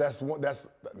 And that's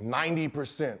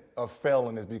 90% of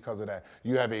failing is because of that.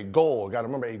 You have a goal. You got to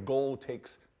remember, a goal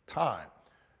takes time,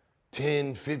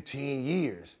 10, 15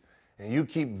 years. And you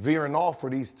keep veering off for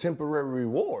these temporary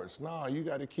rewards. Nah, you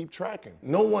got to keep tracking.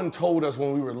 No one told us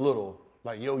when we were little,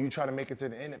 like, yo, you trying to make it to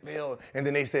the NFL, and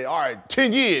then they said, all right,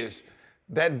 10 years.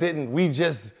 That didn't, we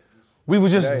were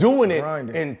just doing it,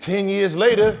 and 10 years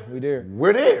later,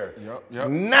 we're there. Yep.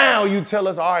 Now you tell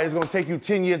us, all right, it's gonna take you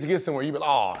 10 years to get somewhere. You be like,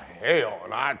 oh, hell,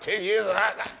 nah, 10 years,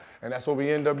 and that's what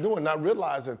we end up doing, not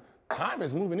realizing time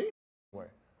is moving anyway.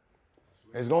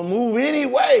 It's gonna move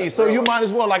anyway, so you might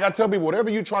as well, like I tell people, whatever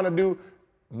you're trying to do,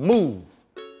 move.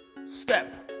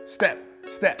 Step.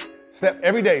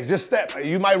 Every day, just step.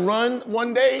 You might run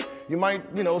one day, you might,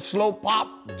 slow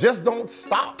pop, just don't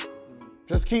stop.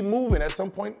 Just keep moving. At some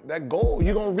point, that goal,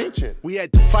 you're going to reach it. We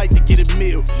had to fight to get a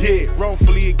meal. Yeah,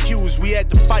 wrongfully accused. We had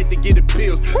to fight to get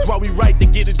appeals. That's why we right to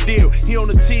get a deal. He on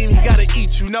the team, he got to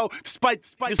eat, despite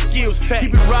your skills.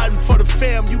 Keep it riding for the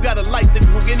fam. You got to light the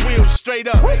wheels straight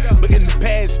up. But in the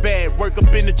past bad, work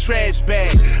up in the trash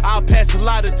bag. I'll pass a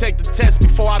lot to take the test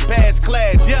before I pass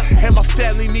class. Yeah, and my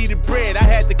family needed bread. I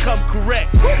had to come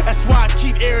correct. That's why I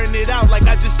keep airing it out like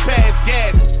I just passed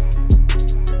gas.